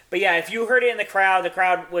match. But yeah, if you heard it in the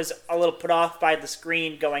crowd was a little put off by the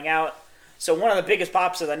screen going out. So one of the biggest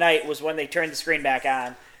pops of the night was when they turned the screen back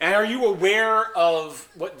on. And are you aware of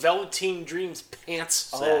what Velveteen Dream's pants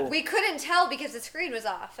said? We couldn't tell because the screen was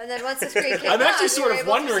off, and then once the screen came I'm on, actually we sort were of able to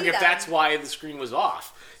wondering see if them. that's why the screen was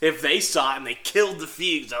off. If they saw it and they killed the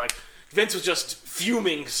Feegs, like Vince was just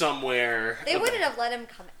fuming somewhere. They wouldn't have let him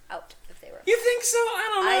come out if they were. You think so? I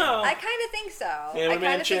don't know. I kind of think so. Yeah, I would've been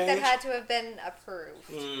kind of think that changed. had to have been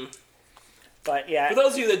approved. But yeah, For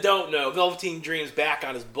those of you that don't know, Velveteen Dream's back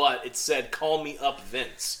on his butt. It said, "Call me up,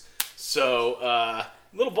 Vince." So, a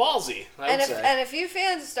little ballsy, I would say. And a few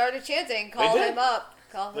fans started chanting, "Call did. him up,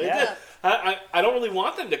 call him They up." did. I don't really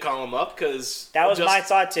want them to call him up because that was my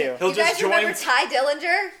thought too. He'll You just guys join. remember Ty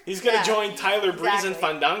Dillinger? He's going to Yeah. join Tyler Breeze and Exactly.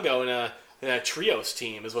 Fandango in a trios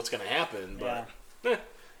team. Is what's going to happen. But it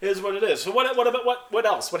is what it is. So what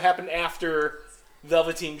else? What happened after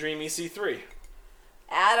Velveteen Dream EC3?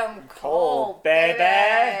 Adam Cole, Cole,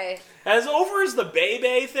 baby. As over as the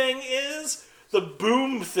Bebe thing is, the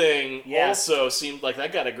Boom thing Yeah. also seemed like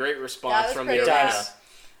that got a great That response was from the pretty arena. nice.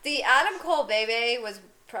 The Adam Cole Bebe was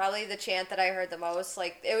probably the chant that I heard the most.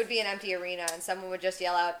 Like, it would be an empty arena, and someone would just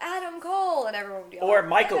yell out, "Adam Cole," and everyone would yell Or out,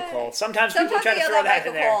 Michael "Hey." Cole. Sometimes people Sometimes try they to yelled throw out that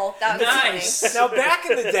Michael in there. Cole. That was Nice. funny. Now, back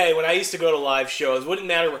in the day when I used to go to live shows, wouldn't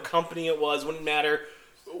matter what company it was, wouldn't matter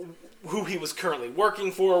who he was currently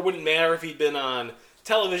working for, wouldn't matter if he'd been on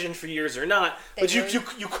television for years or not. They But you would.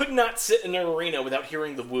 you could not sit in an arena without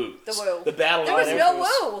hearing the woo. The woo. The battle. There was line no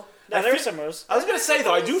was- woo. No, there were some moves. I was going to say,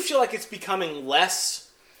 though, I do feel like it's becoming less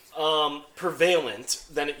prevalent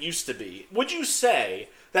than it used to be. Would you say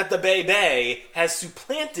that the Bebe has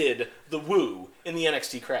supplanted the woo in the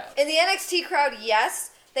NXT crowd? In the NXT crowd,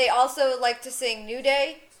 yes. They also like to sing New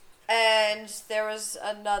Day, and there was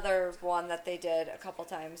another one that they did a couple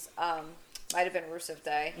times. Might have been Rusev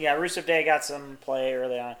Day. Yeah, Rusev Day got some play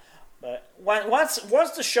early on, but once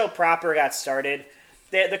the show proper got started,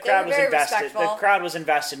 the crowd were was very invested. The respectful. crowd was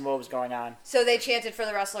invested in what was going on. So they chanted for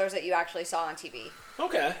the wrestlers that you actually saw on TV.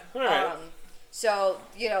 Okay, all right. So,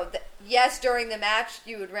 yes, during the match,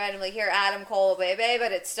 you would randomly hear Adam Cole, baby,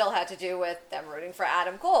 but it still had to do with them rooting for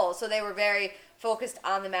Adam Cole. So they were very focused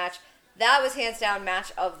on the match. That was hands down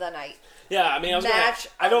match of the night. Yeah, I mean, Match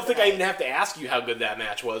I don't of think the I even night. have to ask you how good that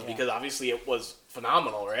match was because obviously it was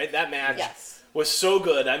phenomenal, right? That match Yes. was so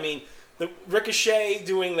good. I mean, the Ricochet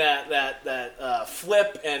doing that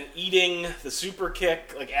flip and eating the super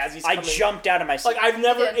kick like as he's I coming. jumped out of my seat. Like I've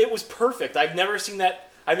never. did. It was perfect. I've never seen that.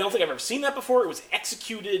 I don't think I've ever seen that before. It was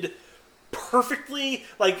executed perfectly.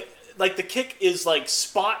 Like the kick is like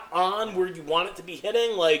spot on where you want it to be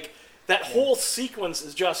hitting. Like that whole sequence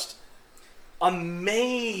is just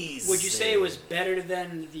amazing. Would you say it was better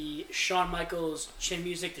than the Shawn Michaels chin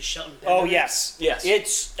music, the Shelton Oh Benjamin? Yes.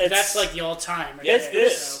 It's That's like the all-time. Right it's there,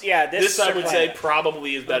 this. so- Yeah, This I would certainly- say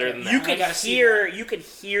probably is better Okay. than that. You I could gotta see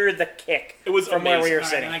hear the kick. It was from where we amazing. were All right,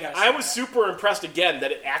 sitting. then I gotta see I was that. super impressed again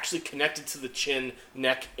that it actually connected to the chin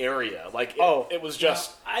neck area. Like it was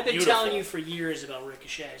just. I've been beautiful. telling you for years about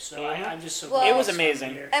Ricochet, so I'm just so Well- glad It was it's finally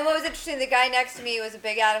amazing. here. And what was interesting, the guy next to me was a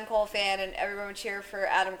big Adam Cole fan, and everyone would cheer for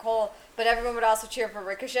Adam Cole. but everyone would also cheer for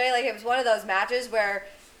Ricochet. Like, it was one of those matches where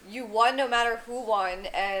you won no matter who won,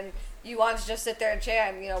 and you wanted to just sit there and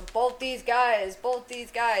chant, both these guys,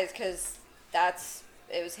 because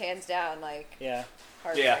it was hands down, like, Yeah.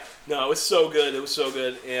 hard. Yeah, no, it was so good. It was so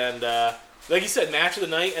good. And like you said, match of the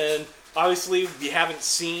night. And obviously, we haven't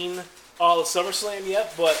seen all of SummerSlam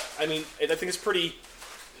yet, but I mean, I think it's pretty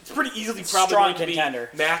easily probably Strong going to be contender.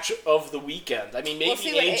 match of the weekend. I mean, maybe We'll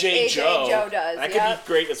see what AJ Joe. Joe does, That yep. could be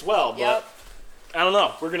great as well. But Yep. I don't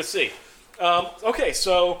know. We're going to see. Okay,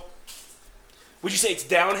 so would you say it's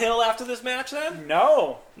downhill after this match then?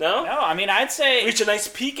 No. No? No, I mean, I'd say... Reach a nice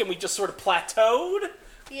peak and we just sort of plateaued?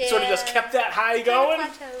 Yeah. Sort of just kept that high going?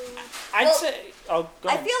 I'd Well, say... Oh, go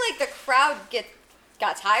I ahead. feel like the crowd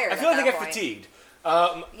got tired. I feel like at they that get point. fatigued.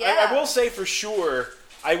 Yeah. I will say for sure,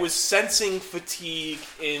 I was sensing fatigue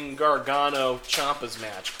in Gargano Ciampa's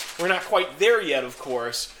match. We're not quite there yet, of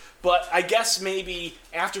course, but I guess maybe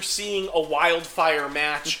after seeing a wildfire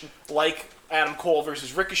match like Adam Cole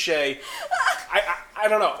versus Ricochet, I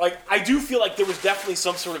don't know. Like, I do feel like there was definitely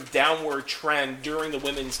some sort of downward trend during the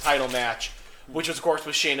women's title match, which of course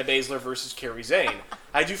was Shayna Baszler versus Kairi Sane.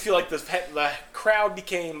 I do feel like the crowd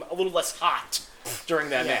became a little less hot during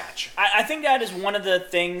that match. I think that is one of the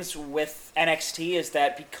things with NXT is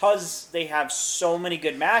that because they have so many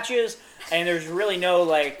good matches and there's really no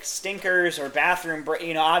like stinkers or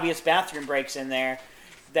obvious bathroom breaks in there,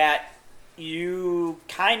 that you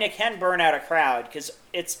kind of can burn out a crowd because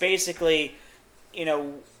it's basically,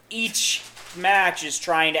 each match is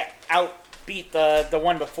trying to outbeat the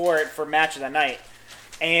one before it for match of the night,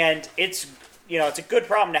 and it's a good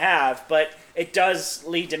problem to have, but it does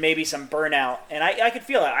lead to maybe some burnout, and I could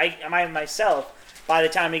feel it. I myself, by the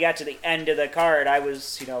time we got to the end of the card, I was,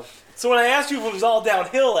 So when I asked you if it was all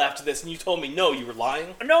downhill after this, and you told me no, you were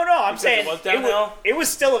lying? No, I'm Because saying it was downhill? it was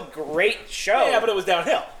still a great show. Yeah, but it was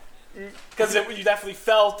downhill. Because you definitely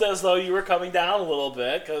felt as though you were coming down a little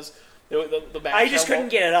bit, because the match... I just couldn't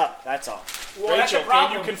get it up, that's all. Well, that's a Rachel,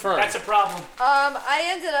 problem. can you confirm? That's a problem. I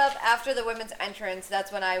ended up after the women's entrance.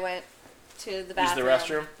 That's when I went to the Use bathroom. the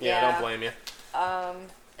restroom? Yeah, I don't blame you.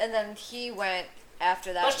 And then he went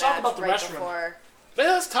after that. Let's talk match about the right restroom. Before.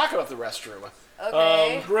 Let's talk about the restroom.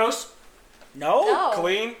 Okay. Gross. No? No.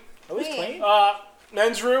 Clean? It was Clean. clean.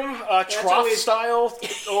 Men's room? Trough always- style?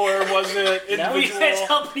 Or was it No, you individual? guys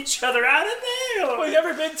help each other out in there. Well, you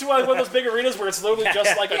ever been to one of those big arenas where it's literally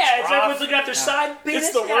just like a Yeah, it's trough? everyone's looking at their side penis.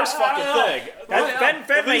 It's the worst Yeah, I fucking don't know. thing. Ben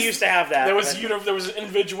Fenway At least used to have that. There was but there was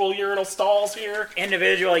individual urinal stalls here.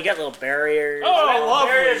 individual, you get little barriers. Oh,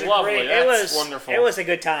 Barriers lovely, are lovely. great. That's it was wonderful. It was a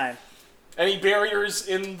good time. Any barriers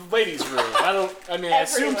in the ladies' room? I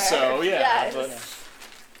assume so, Everywhere. yeah. Yes.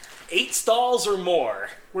 But 8 stalls or more.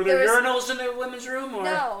 Were there There was- urinals in the women's room? Or?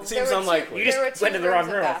 No, It there seems were unlikely. You just there were two went to the wrong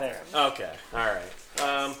rooms room, I and think. bathrooms. Okay,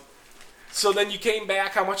 all right. So then you came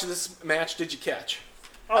back. How much of this match did you catch?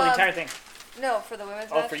 Oh, the entire thing. No, for the women's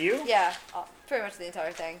Oh, match. for you? Yeah, pretty much the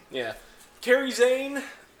entire thing. Yeah. Kairi Sane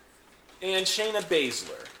and Shayna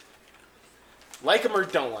Baszler. Like them or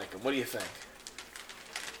don't like them? What do you think?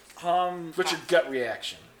 What's your gut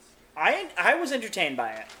reaction? I was entertained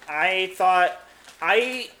by it.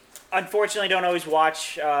 I unfortunately don't always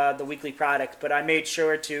watch the weekly product, but I made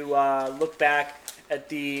sure to look back at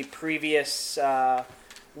the previous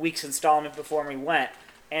week's installment before we went,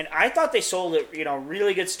 and I thought they sold it.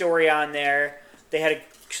 Really good story on there. They had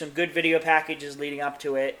some good video packages leading up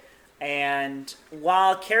to it, and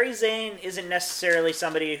while Kairi Sane isn't necessarily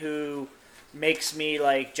somebody who makes me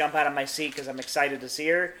like jump out of my seat because I'm excited to see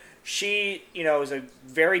her, she is a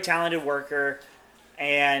very talented worker,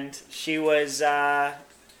 and she was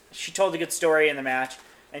she told a good story in the match.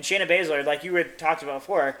 And Shayna Baszler, like you had talked about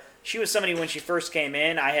before, she was somebody when she first came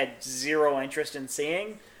in I had zero interest in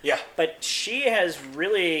seeing, Yeah, but she has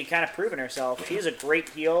really kind of proven herself. She is a great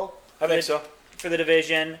heel I think so. for the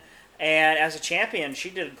division, and as a champion she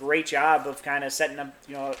did a great job of kind of setting up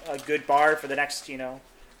a good bar for the next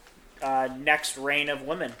next reign of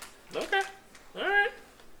women. Okay, all right.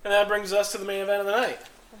 And that brings us to the main event of the night.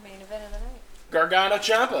 The main event of the night. Gargano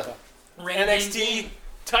Ciampa, Ring, NXT ding, ding.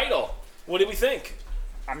 title. What did we think?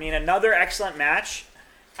 I mean, another excellent match.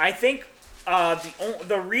 I think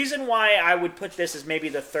the reason why I would put this as maybe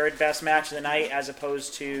the third best match of the night, as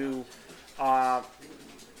opposed to,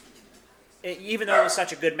 even though it was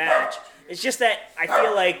such a good match, it's just that I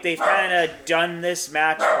feel like they've kind of done this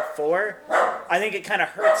match before. I think it kind of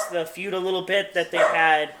hurts the feud a little bit that they've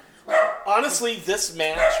had. Honestly, this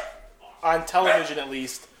match, on television at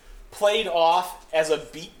least, played off as a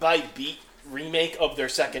beat-by-beat remake of their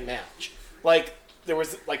second match. Like, there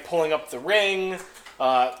was, like, pulling up the ring,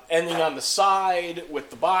 ending on the side with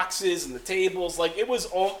the boxes and the tables. Like, it was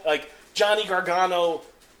all, like, Johnny Gargano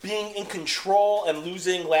being in control and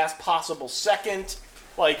losing last possible second.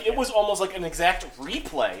 Like, it was almost like an exact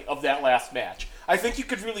replay of that last match. I think you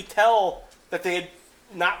could really tell that they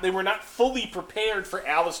were not fully prepared for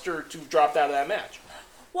Aleister to drop out of that match.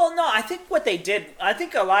 Well, no, I think what they did, I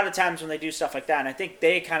think a lot of times when they do stuff like that, and I think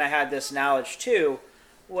they kind of had this knowledge too,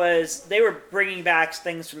 was they were bringing back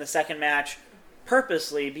things from the second match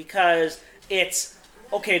purposely because it's,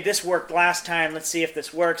 okay, this worked last time, let's see if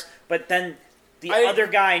this works, but then the other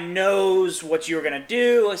guy knows what you were going to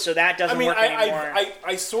do, so that doesn't work anymore.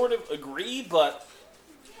 I sort of agree, but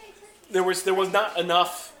there was not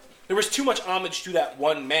enough, there was too much homage to that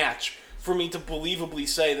one match for me to believably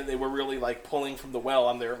say that they were really like pulling from the well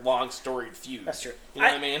on their long storied feud. That's true. You know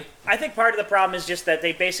what I mean? I think part of the problem is just that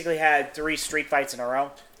they basically had 3 street fights in a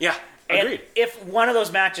row. Yeah, agreed. And if one of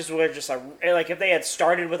those matches were just like if they had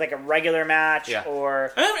started with like a regular match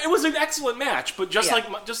or it was an excellent match, but just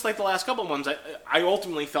like the last couple of ones, I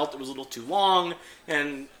ultimately felt it was a little too long.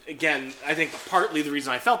 And again, I think partly the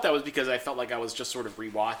reason I felt that was because I felt like I was just sort of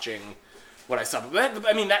rewatching what I saw. But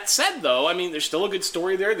that said, though, there's still a good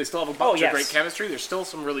story there. They still have a bunch of great chemistry. There's still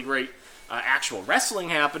some really great actual wrestling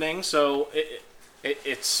happening. So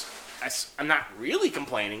I'm not really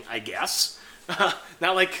complaining, I guess.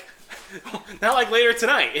 Not like later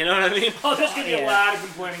tonight. You know what I mean? Oh, there's gonna be a lot of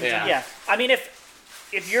complaining tonight. Yeah. I mean,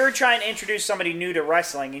 if you're trying to introduce somebody new to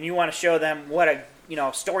wrestling and you want to show them what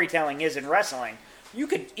storytelling is in wrestling, you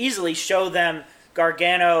could easily show them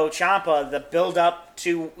Gargano, Ciampa, the build up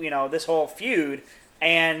to, this whole feud,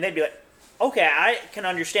 and they'd be like, okay, I can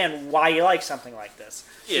understand why you like something like this.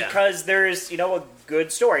 Yeah. Because there's, a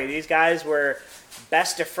good story. These guys were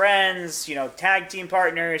best of friends, tag team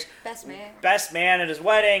partners. Best man at his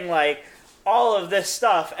wedding, like, all of this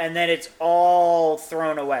stuff, and then it's all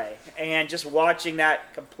thrown away. And just watching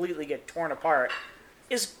that completely get torn apart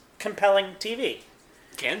is compelling TV.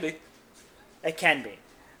 Can be. It can be.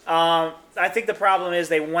 I think the problem is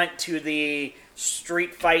they went to the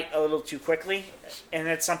street fight a little too quickly, and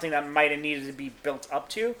it's something that might have needed to be built up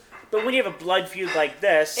to. But when you have a blood feud like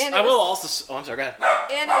this... And I will also... Oh, I'm sorry, go ahead.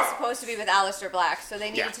 And it was supposed to be with Aleister Black, so they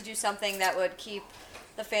needed to do something that would keep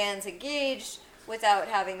the fans engaged without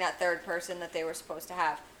having that third person that they were supposed to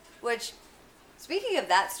have. Which, speaking of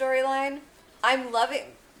that storyline, I'm loving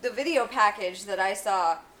the video package that I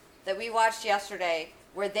saw, that we watched yesterday,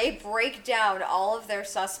 where they break down all of their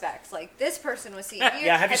suspects. Like, this person was seen here.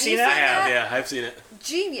 Yeah, have you seen that? I have, yeah, I've seen it.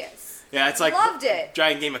 Genius. Yeah, it's like loved it.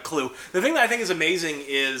 Giant game of Clue. The thing that I think is amazing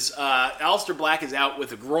is Aleister Black is out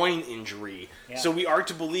with a groin injury, so we are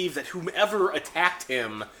to believe that whomever attacked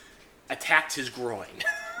him attacked his groin.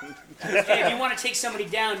 Hey, if you want to take somebody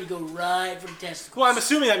down, you go right for the testicles. Well, I'm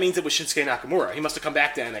assuming that means it was Shinsuke Nakamura. He must have come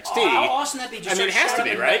back to NXT. Oh, how awesome that'd be! Just it has to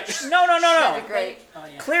be, right? No. That'd be great. Oh,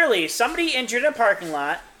 yeah. Clearly, somebody injured in a parking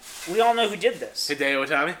lot. We all know who did this. Hideo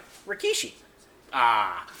Itami? Rikishi.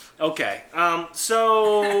 Ah, okay.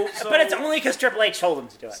 So But it's only because Triple H told him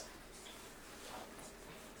to do it.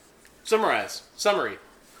 Summary.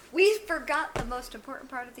 We forgot the most important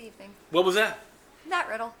part of the evening. What was that? Matt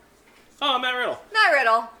Riddle. Oh, Matt Riddle. Matt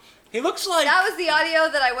Riddle. He looks like... That was the audio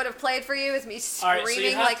that I would have played for you, is me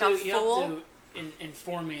screaming like a fool. You have to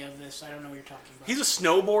inform me of this. I don't know what you're talking about. He's a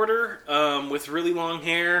snowboarder with really long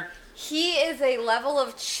hair. He is a level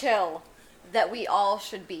of chill that we all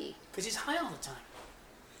should be. Because he's high all the time.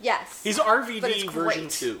 Yes. He's But it's RVD version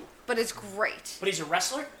great. 2. But it's great. But he's a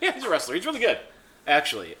wrestler? Yeah, he's a wrestler. He's really good,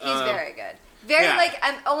 actually. He's very good. Very,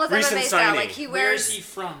 I'm almost recent MMA style. signing. Like, he Where wears... is he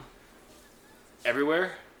from?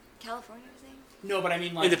 Everywhere. California, I think? No, but I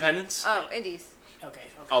mean like... Independence. Oh, Indies. Okay.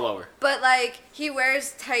 All over. But, like, he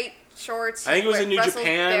wears tight shorts. I think it was in New wrestles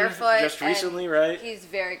Japan barefoot, just and recently, right? He's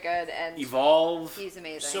very good, and Evolve. he's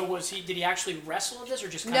amazing. So did he actually wrestle at this or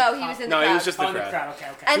just kind No, of he was in the No, crowd. he was just Oh, the in the crowd.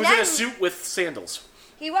 crowd. Okay. And He was then, in a suit with sandals.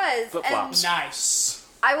 He was. Flip-flops. And Nice.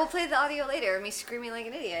 I will play the audio later of me screaming like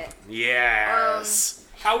an idiot. Yes.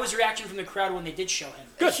 How was the reaction from the crowd when they did show him?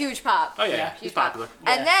 Good. Huge pop. Oh, yeah. Yeah. He's Huge pop. popular.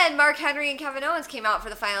 And then Mark Henry and Kevin Owens came out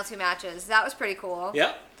for the final 2 matches. That was pretty cool.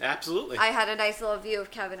 Yep, absolutely. I had a nice little view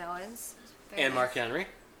of Kevin Owens. Very And nice. Mark Henry?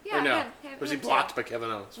 Yeah, Or no? him Was he too. blocked by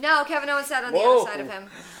Kevin Owens? No, Kevin Owens sat on the Whoa. other side of him.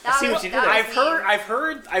 see what you did there. I've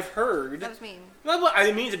heard. That was mean. Well, I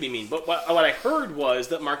didn't mean to be mean, but what I heard was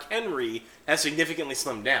that Mark Henry has significantly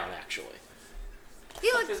slimmed down, actually.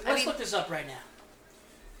 He looked, Let's look this up right now.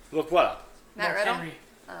 Look what up. Matt Mark Riddle? Henry.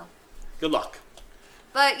 Oh. Good luck.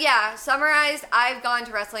 But yeah, summarized, I've gone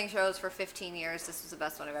to wrestling shows for 15 years. This was the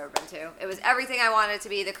best one I've ever been to. It was everything I wanted it to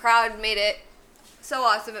be. The crowd made it so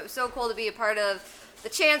awesome. It was so cool to be a part of the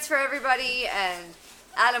chants for everybody and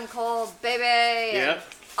Adam Cole, baby, and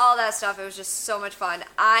Yep. all that stuff. It was just so much fun.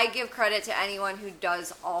 I give credit to anyone who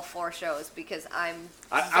does all 4 shows because I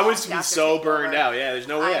would be so burned out. Yeah, there's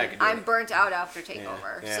no way I could do I'm it. burnt out after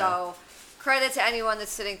Takeover. Yeah. So credit to anyone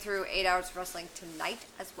that's sitting through 8 hours of wrestling tonight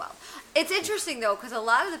as well. It's interesting though because a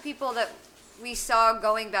lot of the people that we saw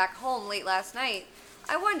going back home late last night,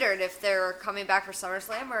 I wondered if they're coming back for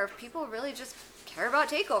SummerSlam or if people really just care about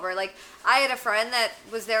Takeover. Like, I had a friend that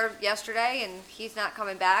was there yesterday and he's not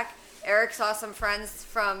coming back. Eric saw some friends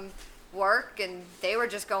from work and they were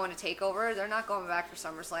just going to Takeover. They're not going back for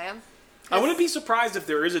SummerSlam. I wouldn't be surprised if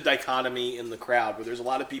there is a dichotomy in the crowd where there's a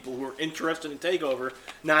lot of people who are interested in TakeOver,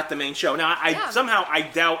 not the main show. Now, somehow I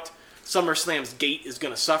doubt SummerSlam's gate is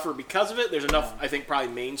going to suffer because of it. There's enough, I think,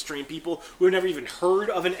 probably mainstream people who have never even heard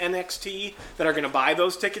of an NXT that are going to buy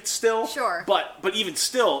those tickets still. Sure. But even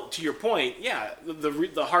still, to your point, yeah, the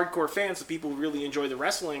hardcore fans, the people who really enjoy the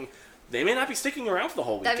wrestling, they may not be sticking around for the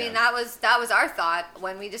whole weekend. I mean, that was our thought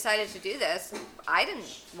when we decided to do this. I didn't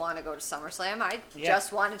want to go to SummerSlam. I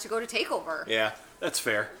just wanted to go to TakeOver. Yeah, that's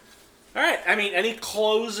fair. All right. I mean, any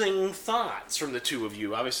closing thoughts from the two of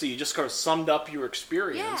you? Obviously, you just kind of summed up your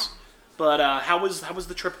experience. Yeah. But how was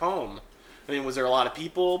the trip home? I mean, was there a lot of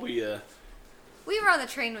people? We were on the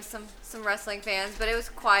train with some wrestling fans, but it was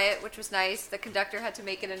quiet, which was nice. The conductor had to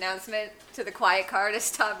make an announcement to the quiet car to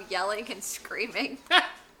stop yelling and screaming.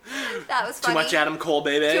 That was funny. Too much Adam Cole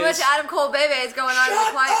babies. Too much Adam Cole babies going on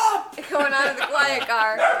in the quiet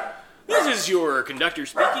car. This is your conductor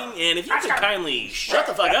speaking, and if you could kindly shut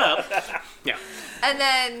the fuck up. Yeah. And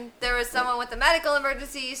then there was someone with a medical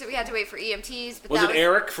emergency, so we had to wait for EMTs. But Was it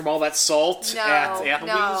Eric from All That Salt at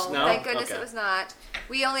Applebee's? No, thank goodness it was not.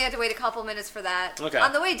 We only had to wait a couple minutes for that. Okay.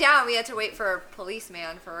 On the way down, we had to wait for a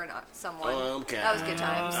policeman for someone. Okay. That was good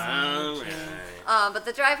times. All right. But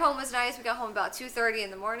the drive home was nice. We got home about 2:30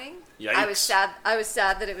 in the morning. Yikes. I was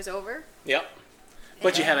sad that it was over. Yep.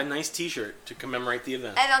 But you had a nice T-shirt to commemorate the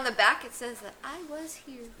event. And on the back it says that I was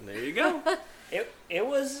here. There you go. It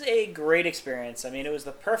was a great experience. I mean, it was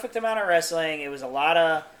the perfect amount of wrestling. It was a lot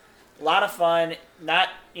of fun. Not,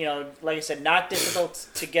 like I said, not difficult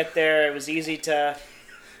to get there. It was easy to.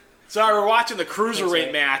 So we were watching the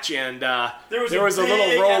cruiserweight match, and there was a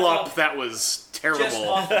little roll-up that was terrible.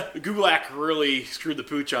 Gulak really screwed the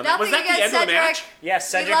pooch on that. Was that the end of the match? Yes,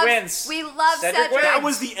 Cedric wins. We love Cedric. That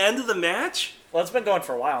was the end of the match? Well, it's been going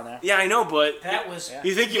for a while now. Yeah, I know, but that was.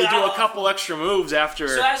 You think you would do a couple extra moves after?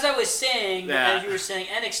 So as I was saying, as you were saying,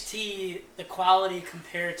 NXT, the quality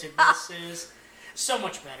compared to this is so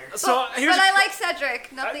much better. So but I like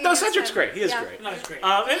Cedric. No, Cedric's great. He is great. No, he's great.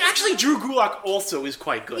 And actually, Drew Gulak also is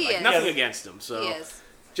quite good. He is. Nothing against him. So he is.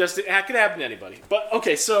 Just it could happen to anybody. But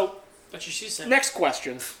okay, so that's what she said. Next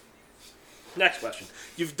question.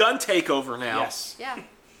 You've done TakeOver now. Yes. Yeah.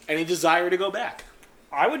 Any desire to go back?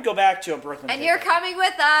 I would go back to a Brooklyn. And you're coming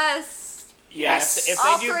with us. Yes. If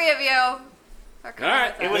all they do, 3 of you are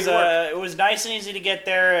coming with us. It was nice and easy to get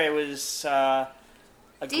there. It was a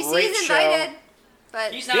DC's great show. invited,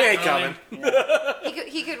 but he's not coming.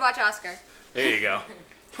 he could watch Oscar. There you go.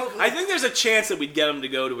 I think there's a chance that we'd get him to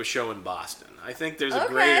go to a show in Boston. I think there's a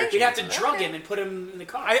greater chance. We'd have to drug him and put him in the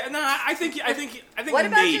car. I think what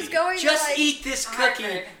about maybe. just going Just to eat this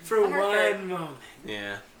cookie for one moment.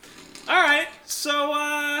 Yeah. All right, so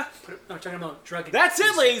talking about drugging. That's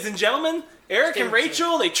it, ladies and gentlemen. Eric and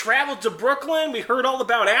Rachel, they traveled to Brooklyn. We heard all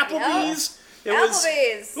about Applebee's. Yep.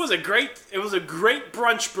 It was a great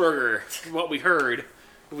brunch burger. What we heard,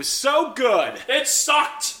 it was so good. It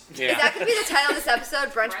sucked. Yeah. Is that going to be the title of this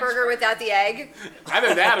episode? Brunch burger without the egg?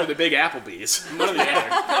 Either that or the Big Applebee's. One or the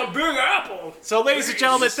other. A big apple. So, ladies and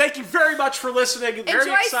gentlemen, thank you very much for listening. Very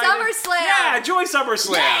Enjoy excited. SummerSlam. Yeah, enjoy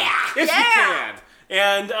SummerSlam if you can.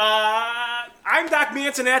 And I'm Doc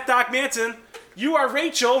Manson at Doc Manson. You are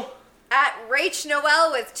Rachel. At Rach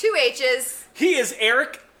Noel with 2 H's. He is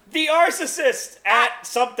Eric. The Arcicist at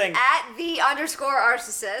something. At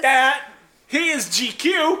 _Arcicist. He is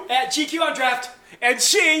GQ. At GQ on draft. And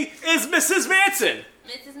she is Mrs. Manson.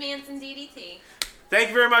 Mrs. Manson DDT. Thank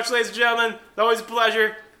you very much, ladies and gentlemen. Always a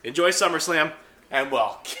pleasure. Enjoy SummerSlam. And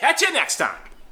we'll catch you next time.